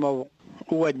тунгавиусимаву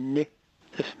уанни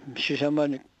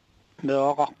сисаманик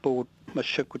мерақарпугут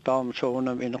массаккутаарма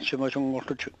соорунам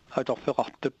инерсимасунгорлуту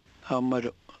аторфеқартут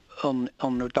аамалу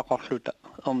орнутақарлута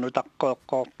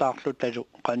орнутаққоққортаарлуталу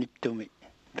қаниттуми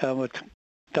таамат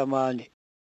тамаани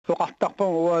оқартарпун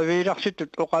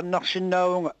уавииларситут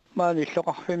оқаннарсинаавунга маани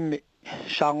иллоқарфимми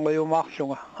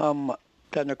саангуйумаарлунга аама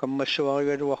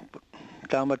танакаммассуаригалуарпут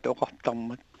таамат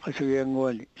оқартармат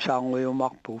асуиангуани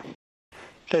саангуйумаарпу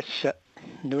тасса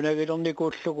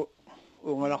нунагилерникууллугу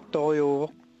унгаларторюуво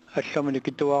алламани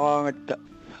китуараангатта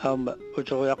аама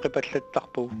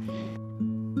утериаққипаллаттарпу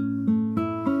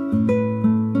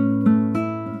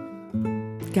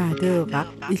каадеэра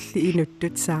илли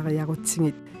инуттут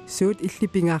саариарутсигит суут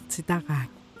иллипингаартитараак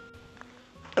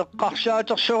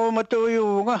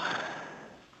эққарсаатерсеруматуйуунга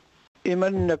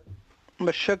иманнак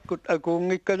массаккут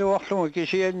акуунгиккануарлунга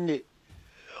кисианни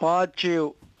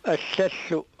радио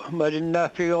аллаллу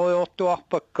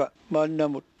малиннааффигориортуарпакка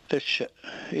мааннамут тасса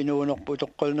инуунерпу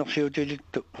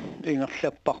тоққалнерсиутилитту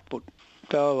ингерлаппарпут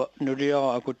таава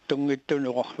нулиара акуттунгиттун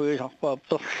уқарфигисарпаа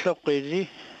персоқили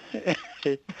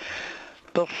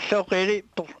персоқили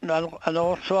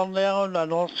анерсуарниарун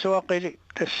анерсуақили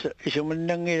тасса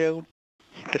исуманнангилагут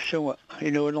тассунга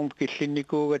инуунерм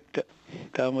киллинникуугатта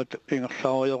таамат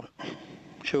ингерлаариор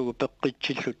сугу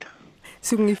пеққитсиллут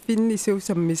сунгиффинни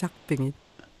суусаммисарпингит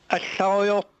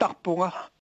аллаариортарпунга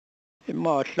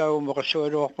имма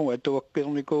аллаагумеқассуалуарпунга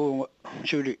туаккерникууга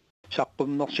сули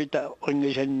саққумнерсита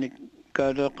рингисанник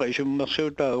каалеққа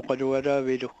исуммерсуутаа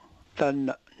оқалуалаавилу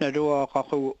таанна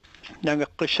налуаақақугу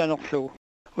нангеққиссанерлугу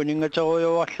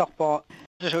унингатеруйуарларпара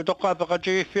тасутоққаа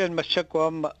пеқатигиффиан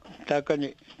массаккуамма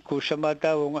таакани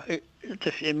куусамаатаавунга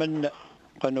тас иманна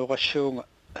кануқассуунга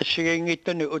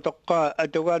ассигингиттани утоққаа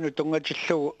атугаану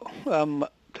тунгатиллугу аама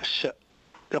тасса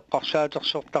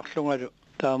эққарсаатерсортарлунгалу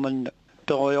тааманна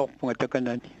перуйорпунга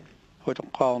таканани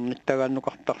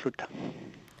утоққаарниттагааннуқартарлута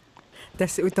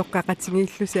тас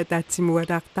утоққақатингииллуса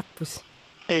таатсимуалаартарпус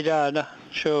илаана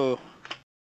соо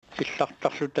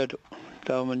иллартарлуталу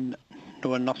тааманна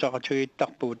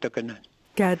нуаннарсақатигииттарпугу таканани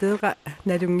каадеера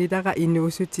налунгилара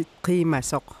инуусутит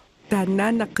қимасоқ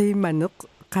тааннаана қиманеқ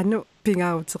қану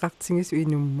пингаарутеқартингису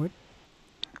инуммут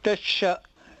тасса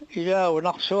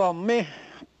илаунарсуарми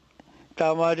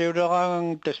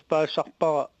таамаалиулераанган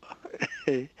таспаассарпара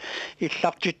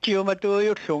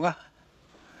иллартитсиуматуйуллунга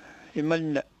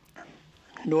иманна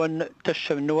нуанна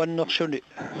тасса нуаннерсуни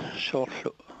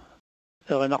соорлу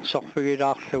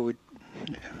эринарсарфигилаарлугит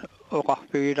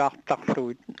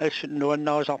оқарфигилаартарлугит ас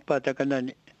нуаннарусарпаа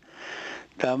таканани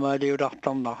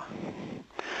таамаалиулартарнара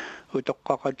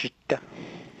утоққақатитта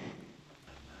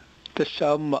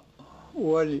тассаамма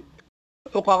уали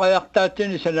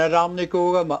оқариартаатини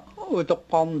саналаарникуугама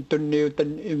утоққарн тунниутан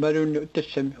ималунни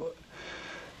тассами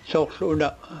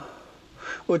соорлуна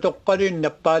утоққалин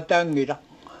наппаатаангила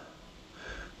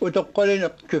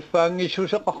утоққалин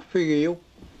киффаангиссусеқарфигиу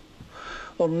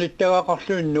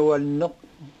орниттагақарлуин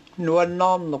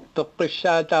нуаннаарнер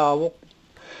теққиссаатаавоқ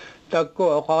такку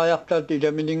оқариартаат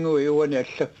иламинингуи уани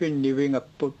аллаффин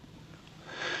нивингаппут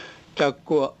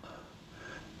такку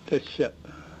тасса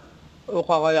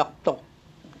оқариартор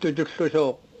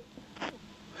тутуллусоо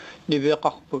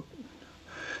нивеқарпут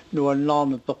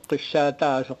нуаннаарне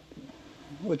теққиссаатаасоқ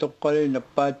утоққалин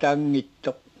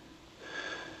наппаатаангиттоқ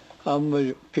амму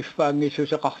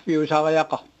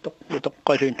киффаангиссусеқарфиусариақартоқ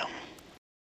утоққалина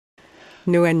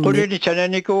нуанни qulini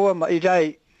sananikuama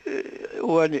ilai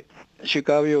uani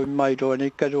sikavio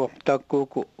immaituanikkaluor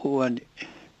taakkuuku uani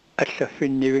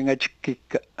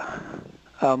allaffinnivingatikikka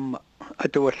aamma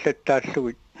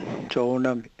atuallattaallugit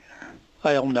sounami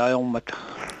ajornaajormata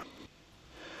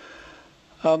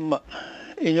aamma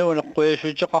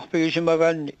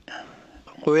inuuneqquisuteqarpigisimagaanni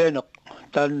quyaneq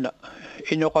taanna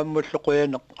inuqammullu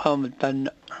quyaneq aamma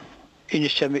taanna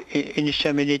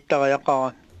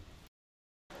inissaminiittariaqaran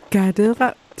каадеера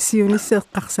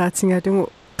сиунисеэққарсаатингалугу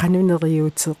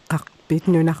қанунериуутеэққарпит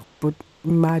нунарпут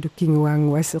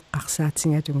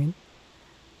имаалуккингуаангуасеэққарсаатингалугин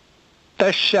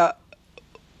тасса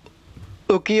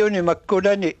укиуни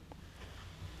маккулани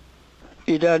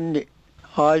илаанни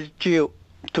радио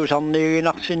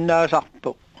тусарнигинарсиннаасарпу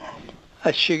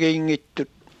ассигиингиттут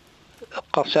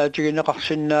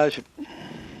эққарсаатигинеқарсиннаасут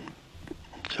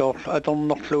соорлу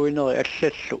аторнерлуинери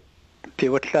аллаллу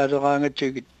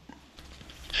пиваллаалераангатигит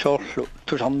соорлу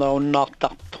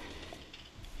тусарнеруннаартарпу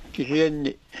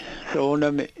кисианни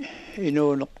соонами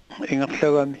инуунеқ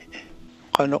ингерлагами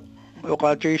қано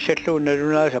оқаатигиссаллуу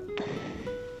налунаасаппу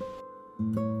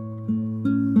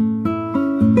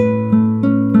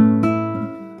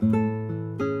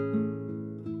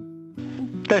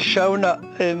тассауна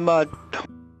эмаат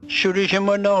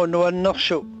сулисиманеру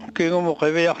нуаннерсу кингуму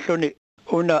қивиарлуни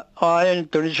уна ааян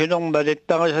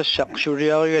тунисинермалиттарисассақ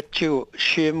сулиаригатсигу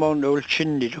симорн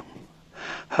улсиннилу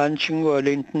хансингу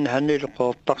алинтен ханнилу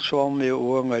қортарсуармиу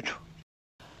уангалу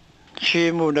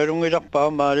симу налунгиларпаа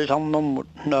маалисарнэрмут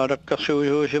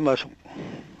наалаккерсуусуусимасо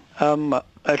аама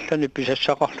аллани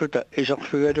писассақарлута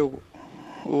исерфигалугу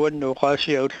уанну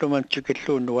қаасиа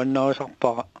уллумантикиллуун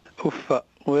нуаннарисарпара уффа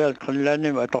уял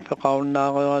қиллаанима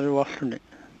аторфеқаруннаариалуарлуни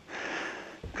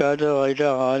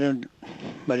каадерилаараалун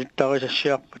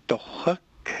малиттарисассиарпу торрак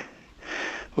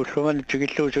уллумани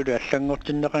тигиллуусули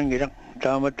аллангортиннеқангила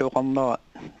таамат оқарнера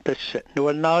тасса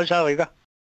нуаннаарисаарига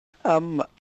аама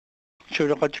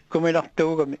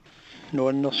сулеқатиккумилартуугами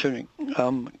нуаннерсуник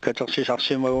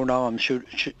катерсисарсимагунаарам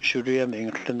сулиами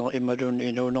ингерланер ималуун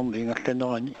инуунерми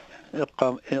ингерланерани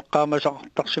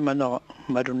эққаамасақартарсиманера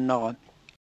малуннаран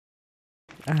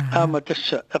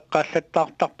тасса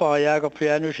эққааллаттаартарпара яаков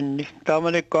яанусинни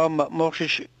тааманиккуамма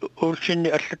моорсис уулсинни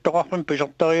аллаттоқарпин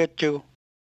писертериатсигу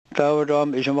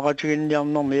таавалуам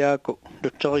исумақатигинниарнерми яаку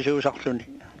лутсерисуусарлуни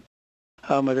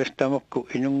тастамакку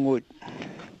инунгуут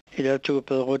илаатугу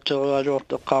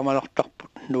пееруутериалуарт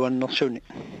эққаамалартарпут нуаннерсуни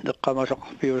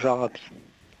эққамасақарпиусаарами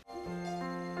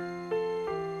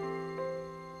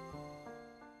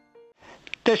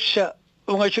тасса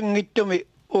унгасунгиттуми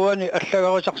уани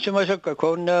аллагарисарсимасакка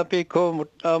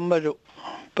кооннаапикуумут ааммалу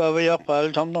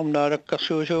павиаққаалсарнерм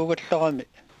наалаккарсуусуугалларами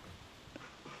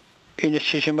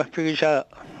инассисимаффигисаа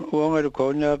уангалу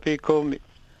кооннаапикууми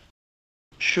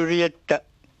сулиатта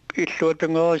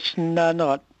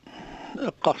иллуатангериссиннаанерат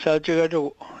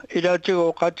эққарсаатигалугу илаатигу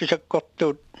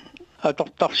оқаатисаккортуут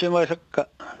атортарсимасакка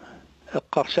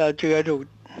эққарсаатигалугут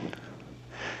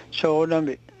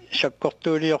соорунами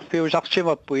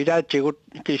саккортуулиорфиусарсимаппу илаатигут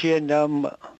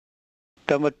кисианнаамма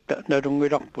таматта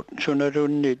налунгиларпут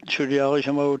суналуунниит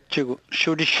сулиарисамагутсигу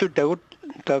сулиссутагут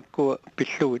тааккуа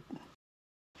пиллугут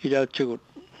илаатигут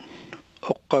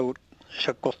оққагут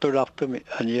саккортулаартуми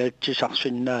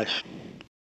аниаатсисарсиннаас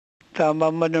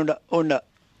таамаммануна уна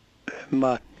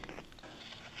маат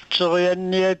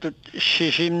церианниатут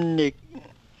сисимник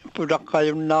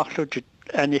пулаққаюннаарлутит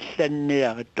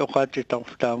анилланниарит оқаатитар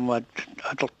таамаат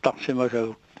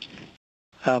атортарсимасагут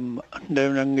аама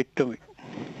наунангиттуми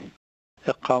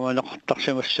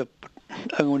эққааманеқартарсимассаппут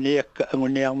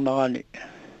агуниарнерани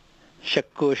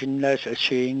саккуусиннаас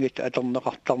ассигингит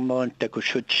атернеқартарнеран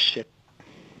такуссутиссат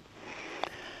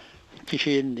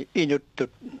кисиинни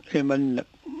инуттут иманна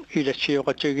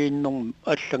илассиоқатигииннерм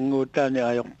аллангуутаани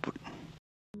аёрпут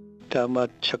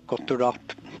таамаат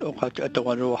саккортулаартут оқаати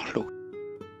аторалуарлуг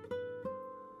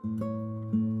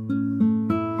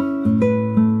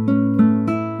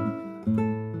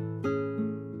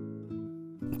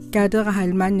Gaadera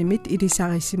halmaannimit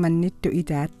ilisarisimannittu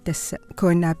ilaat tassa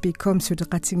koonnaapikkoom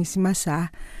suleqatingisimasa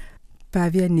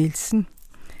Pavia Nielsen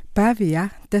Pavia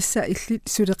tassa illit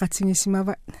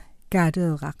suleqatingisimava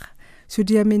gaaderaq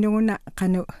sudiaminunguna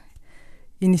qanu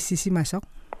inissisimasoq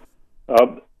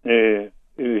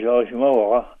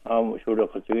ilisarisimava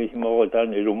suleqatingisimava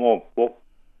taan ilumorpo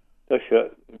tassa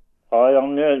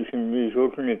aajarnia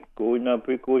simmiisuulnik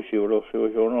koonnaapikko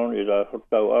siulorsuusuunoon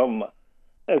ilaasortau aamma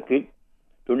akit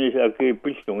tunisaki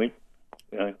pistungit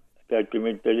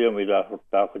taatimittaliumi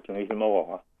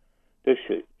ilaasortaaqatingisimavaqa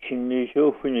tassa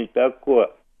sinniisuuffini taakkua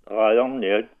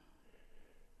raajarniat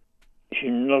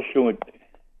sinnerlungut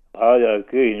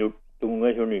aajaakeinut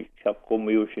tungasuni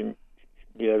saqqummiusin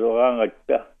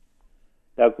nialoraangatta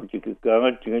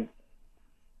taakkutikikkaangatsigit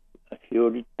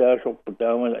siulittaasorpu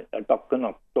taamala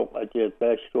ataqqinartoq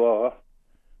atiataassuara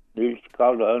Niels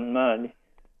Karl Anmaani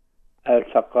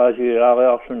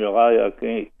aalsaqqaasilaariarsuni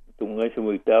raajaakei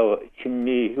tungasumi taawa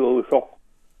sinniisuusoq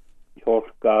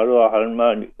Jorskaalua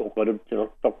halmaani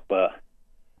uqaluttilertarpaa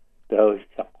taawa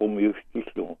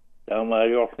saqqummiustillugu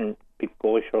taamaaliorsun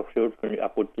pikkorissorsuutsuni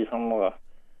aquttisarnera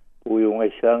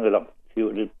uuyungassaangala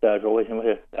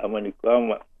siulittaasorisimasa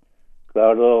taamanikkuaama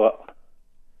kaaleera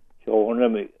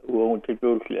soorunami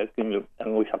uungutituulli akkinnu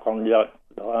angusaqarniar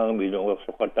laraangami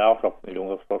ilungersoqataarsorp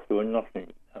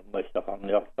ilungersorsuunnersuni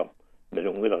аммассақарниартар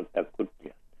налунгилер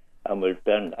таккутти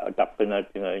амалтаан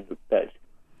атаққинааттинга инуттаас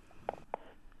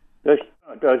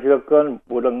таасиаккаан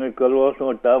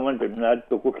пулангиккалуарсуга тааман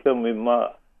нааттукуллам имма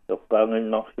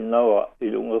тоққаангиннарсинава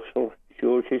илунгерсор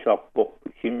сиусисарпо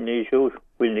синниисуус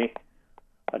пини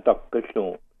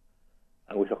атаққиллугу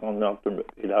агусақарниартуну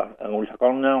ила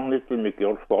агусақарниарниттуни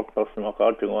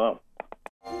киорспортарсимақаатингуа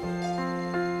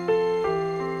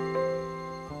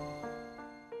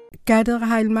Gaadera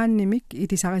halmaannimik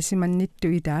ilisarisimannittu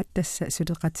ilaat tassa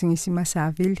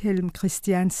suleqatingisimasa Wilhelm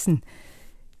Christiansen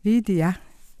vidia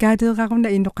gaaderaaruna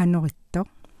innoqannoritto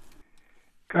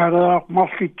gaadera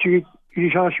marlitsigit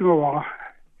ilisarisimavaqa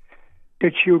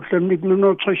tatsiullamnik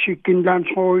 1960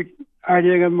 landsrådet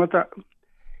aaliagammata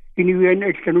inivian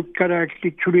allanut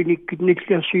kalaallit sulinikkit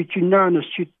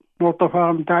nillersiitinnaanassit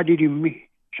nortafaram taalilimmi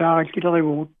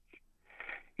saarallilerivugut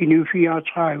inu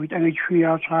 34 angit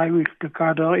 34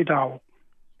 gaadera idaavo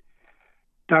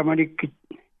taamanikit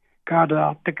gaadera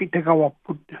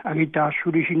takawaput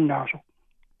agitaassulisinnaarso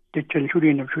tetsan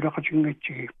sulinam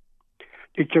suleqatingatsigi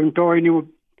tetsan toinimut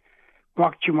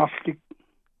vaktimarlik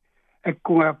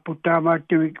akkungaappu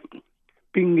taamaattavik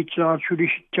pingitsaat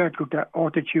sulisitsaatluta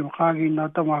ootatsiim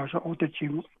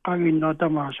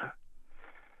qaagiinnaatamaasa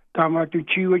Taamatu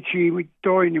tiimit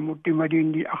toini mutta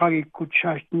madini akagikkut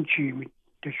saastin tiimit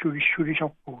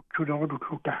tassulissulisarpuut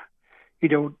sulerululluta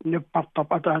idau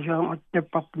neppartap ataasaan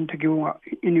neppartun takiunga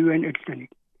inuan allani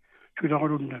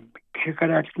sulerulunnammi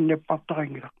sakalaallin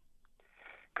neppartaringila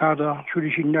kaada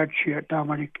sulisinnaatsia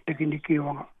taamalik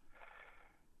takinikiuanga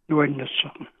nuannassa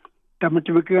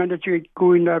tamatimikiandatigit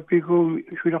kuinnaapikuumi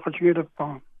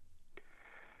sulaqatigilappaa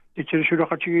itse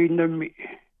sulaqatigiinnammi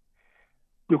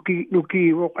nuki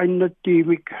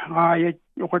annattiimik aayat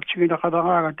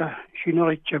uqatsiginaqalaraagata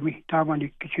sineritsami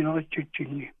taamanikki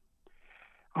sineritsutsinni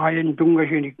aayan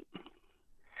tungasinik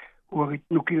uagit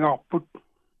nukingaarput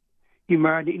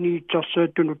imaani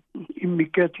iniitsersaattunut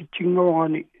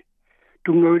immikkaatitsingoorani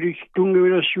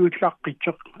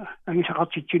tungavilassuutlaqqitseq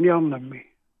angisaqartitsiniarnammi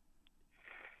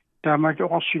taamat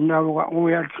oqarsinnaavuga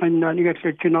uyaallqinnaani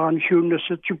igallatsinarani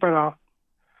suunnassatipalaa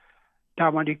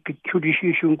taamanikkit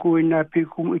sulisiisun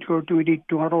kuinnaappikum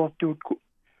ituutuilittungaruartuut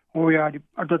uyaali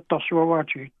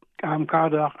atattarsuavaatigit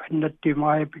kaadaaq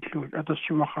annattimaayapilluut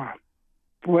atassimaqa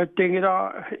puattengila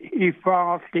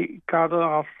iiffaaqarli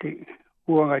kaadaaqarli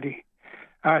uangali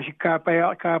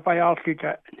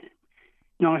kaapajaarlita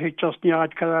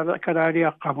narsitsersniarat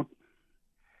kalaaliaqqamut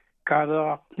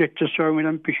kaadaaq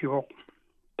natsassuaminan pisivoq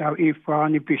taa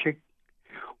iiffaarni pisek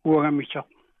uangamisaq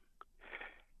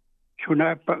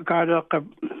sunaappa kaadaaqqa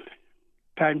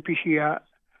taan pisia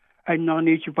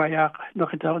annarniitipajaaq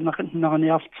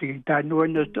narniartigi taan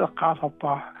nuannat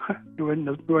eqqaasarpaa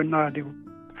nuannaaligu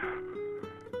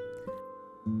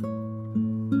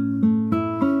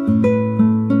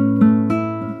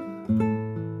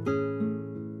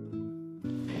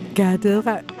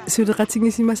Kaadera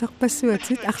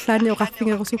suleqatingisimasarpassuatit arlaani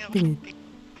oqarfingerusuppingit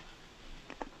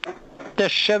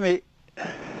tassami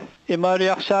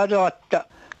imaaliarsaaleratta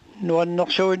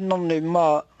nuannersuinnerni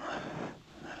immaa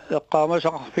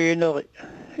eqqaamasaqarfigineri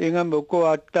ingamu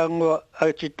kuaattaangua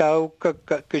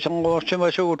atitaagukkakka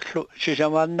kiserngorsimasuullu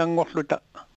sisamaannangorluta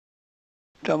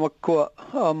tamakkua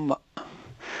aamma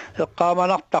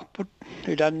eqqaamanartarput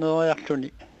ilanneeriarluni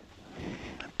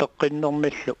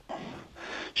peqqinnermillu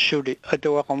suli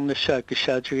atuaqarnissaa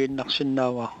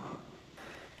kissaatiginnarsinnaavaa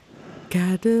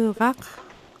kaderaq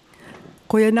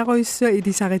qoyanaruissua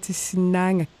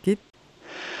ilisaritissinnaangakkit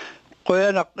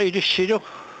qoyanaq ilissilu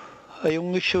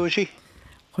ajungissuusi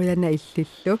qoyana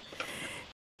illillu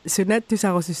sunat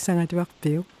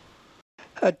tusarusussangatuarpiu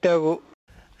attagu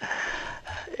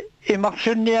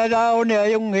imarsunnialaaruni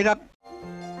ajungilaq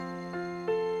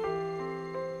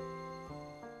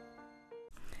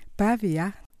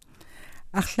pavia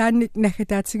arlaannik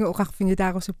naggataatingu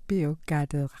oqarfingitaarussuppiu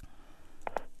kaadeeqa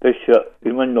tassa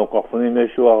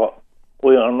imannoqarfinginasuara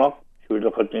qoyanaq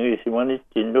suleqatingisimani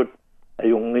tinnut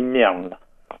ajunginniarna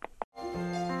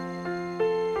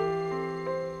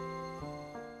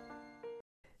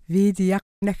viidiaq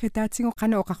naggataatingu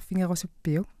qana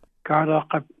oqarfingerussuppiu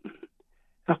kaadaaqqa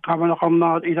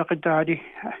eqqaamanaqarnaarat ilaqitaali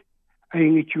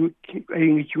aingitsu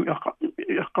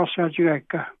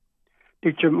eqqarsaatigaakka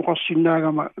titsam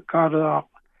uqarsinnaagama kaadaaq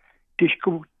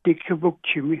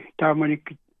tiskubuktsimi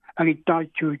taamanikkit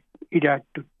agittaritsuut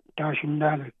ilaattut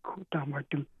taasinnaalakku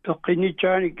taamatum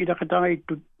peqqinitsaanik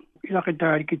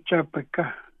ilaqitaalik kitsaappakka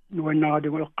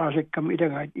nuannaralugu eqqaasakkam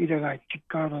ilagaatsit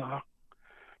kaadaaq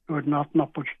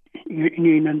nuannaartnarput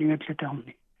iniinan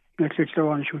ingallatarni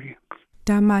suli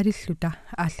taamaalilluta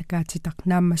ааллакаатитақ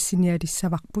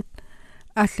нааммассиниалиссаварпут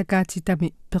ааллакаатитами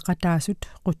пеқатаасут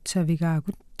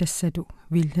қутсавигаагут тассалу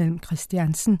Wilhelm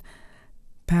Christiansen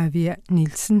Pavia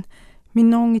Nielsen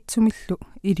миннерунгитсумиллу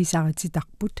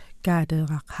Ilisaritipparput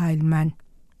kaadeeqaq Heilmann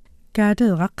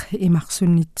kaadeeqaq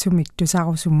имарсуннитсумик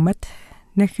тусарусуммат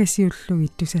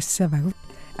наггасиуллугит тусассавагут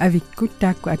авиккут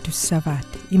таакку атуссаваат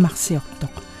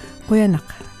имарсиортоқ қуянақ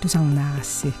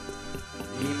тусарнаарасси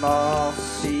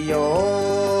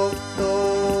Imarsiorto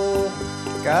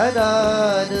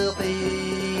kadadeqiti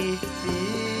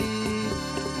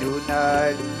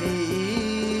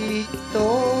nunanniitto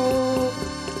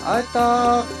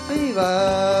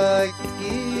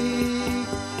ataqqivakki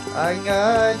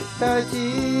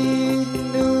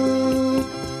angallatinnu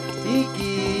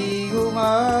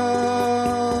ikigunga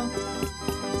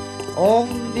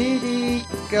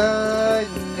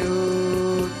ongdilikkannu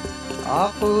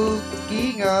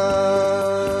aqukkinga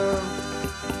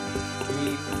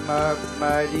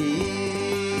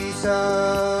imammalisa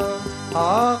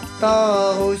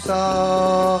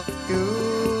aqtarusarku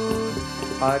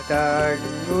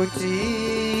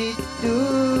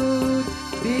atangutsittut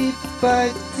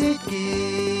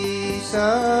pippatsitkisa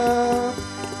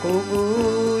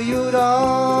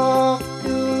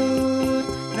qumuyuraqqut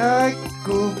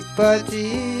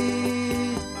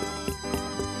nakkuppatit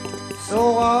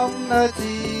ang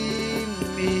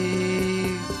natimig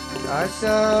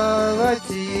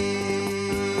asawati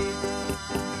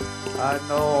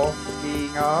ano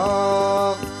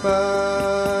ingakpan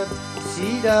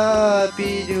sida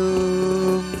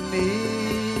pidumi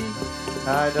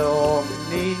nadong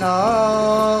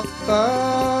ninakpan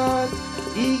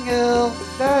ingel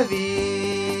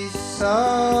nabisa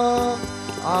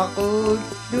aku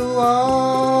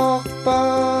luakpan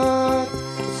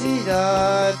sida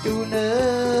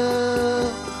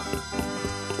tuner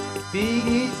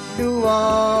bigit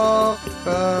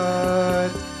luakpan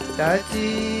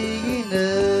tatinginer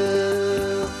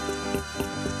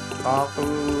aku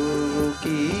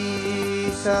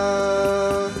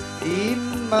kisah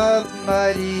imam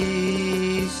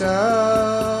marisa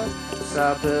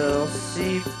sa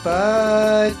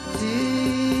bersifat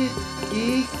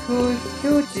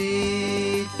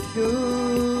ikutujitu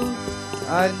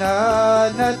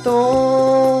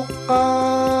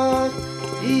ananatokat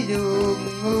idung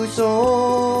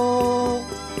usok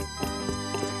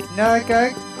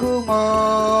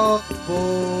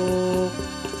nagagkumakbok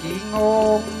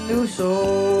kingong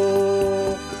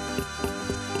nusok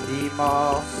di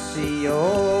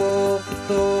masiyoktok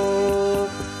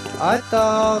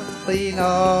atak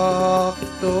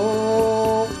tinaktok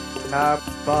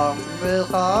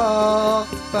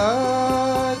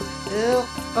napangmekakpat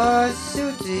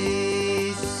ikasujisak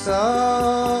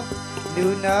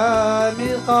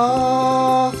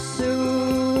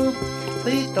lunamikaksub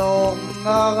kitong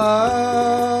ngaka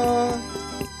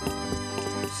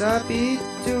sa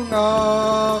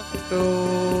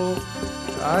pitungaktok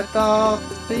atak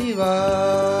tiba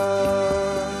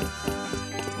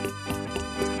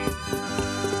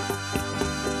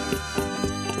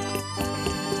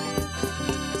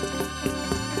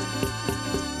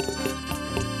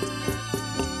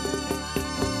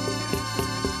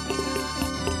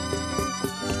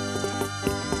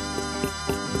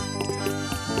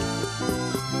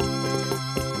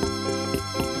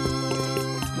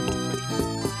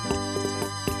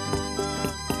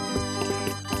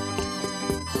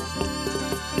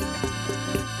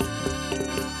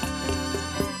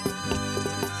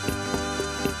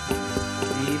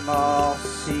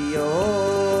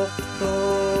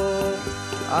maksiyoktok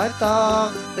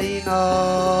atak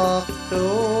tinaktok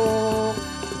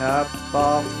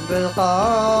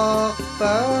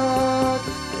napambekakpat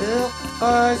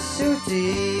ikasujisak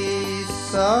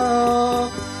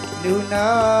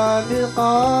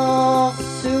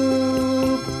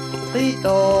lunamikaksub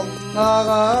kitong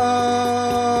ngaka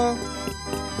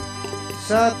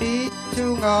sa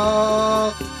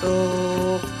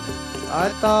pitungaktok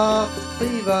atak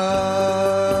tiba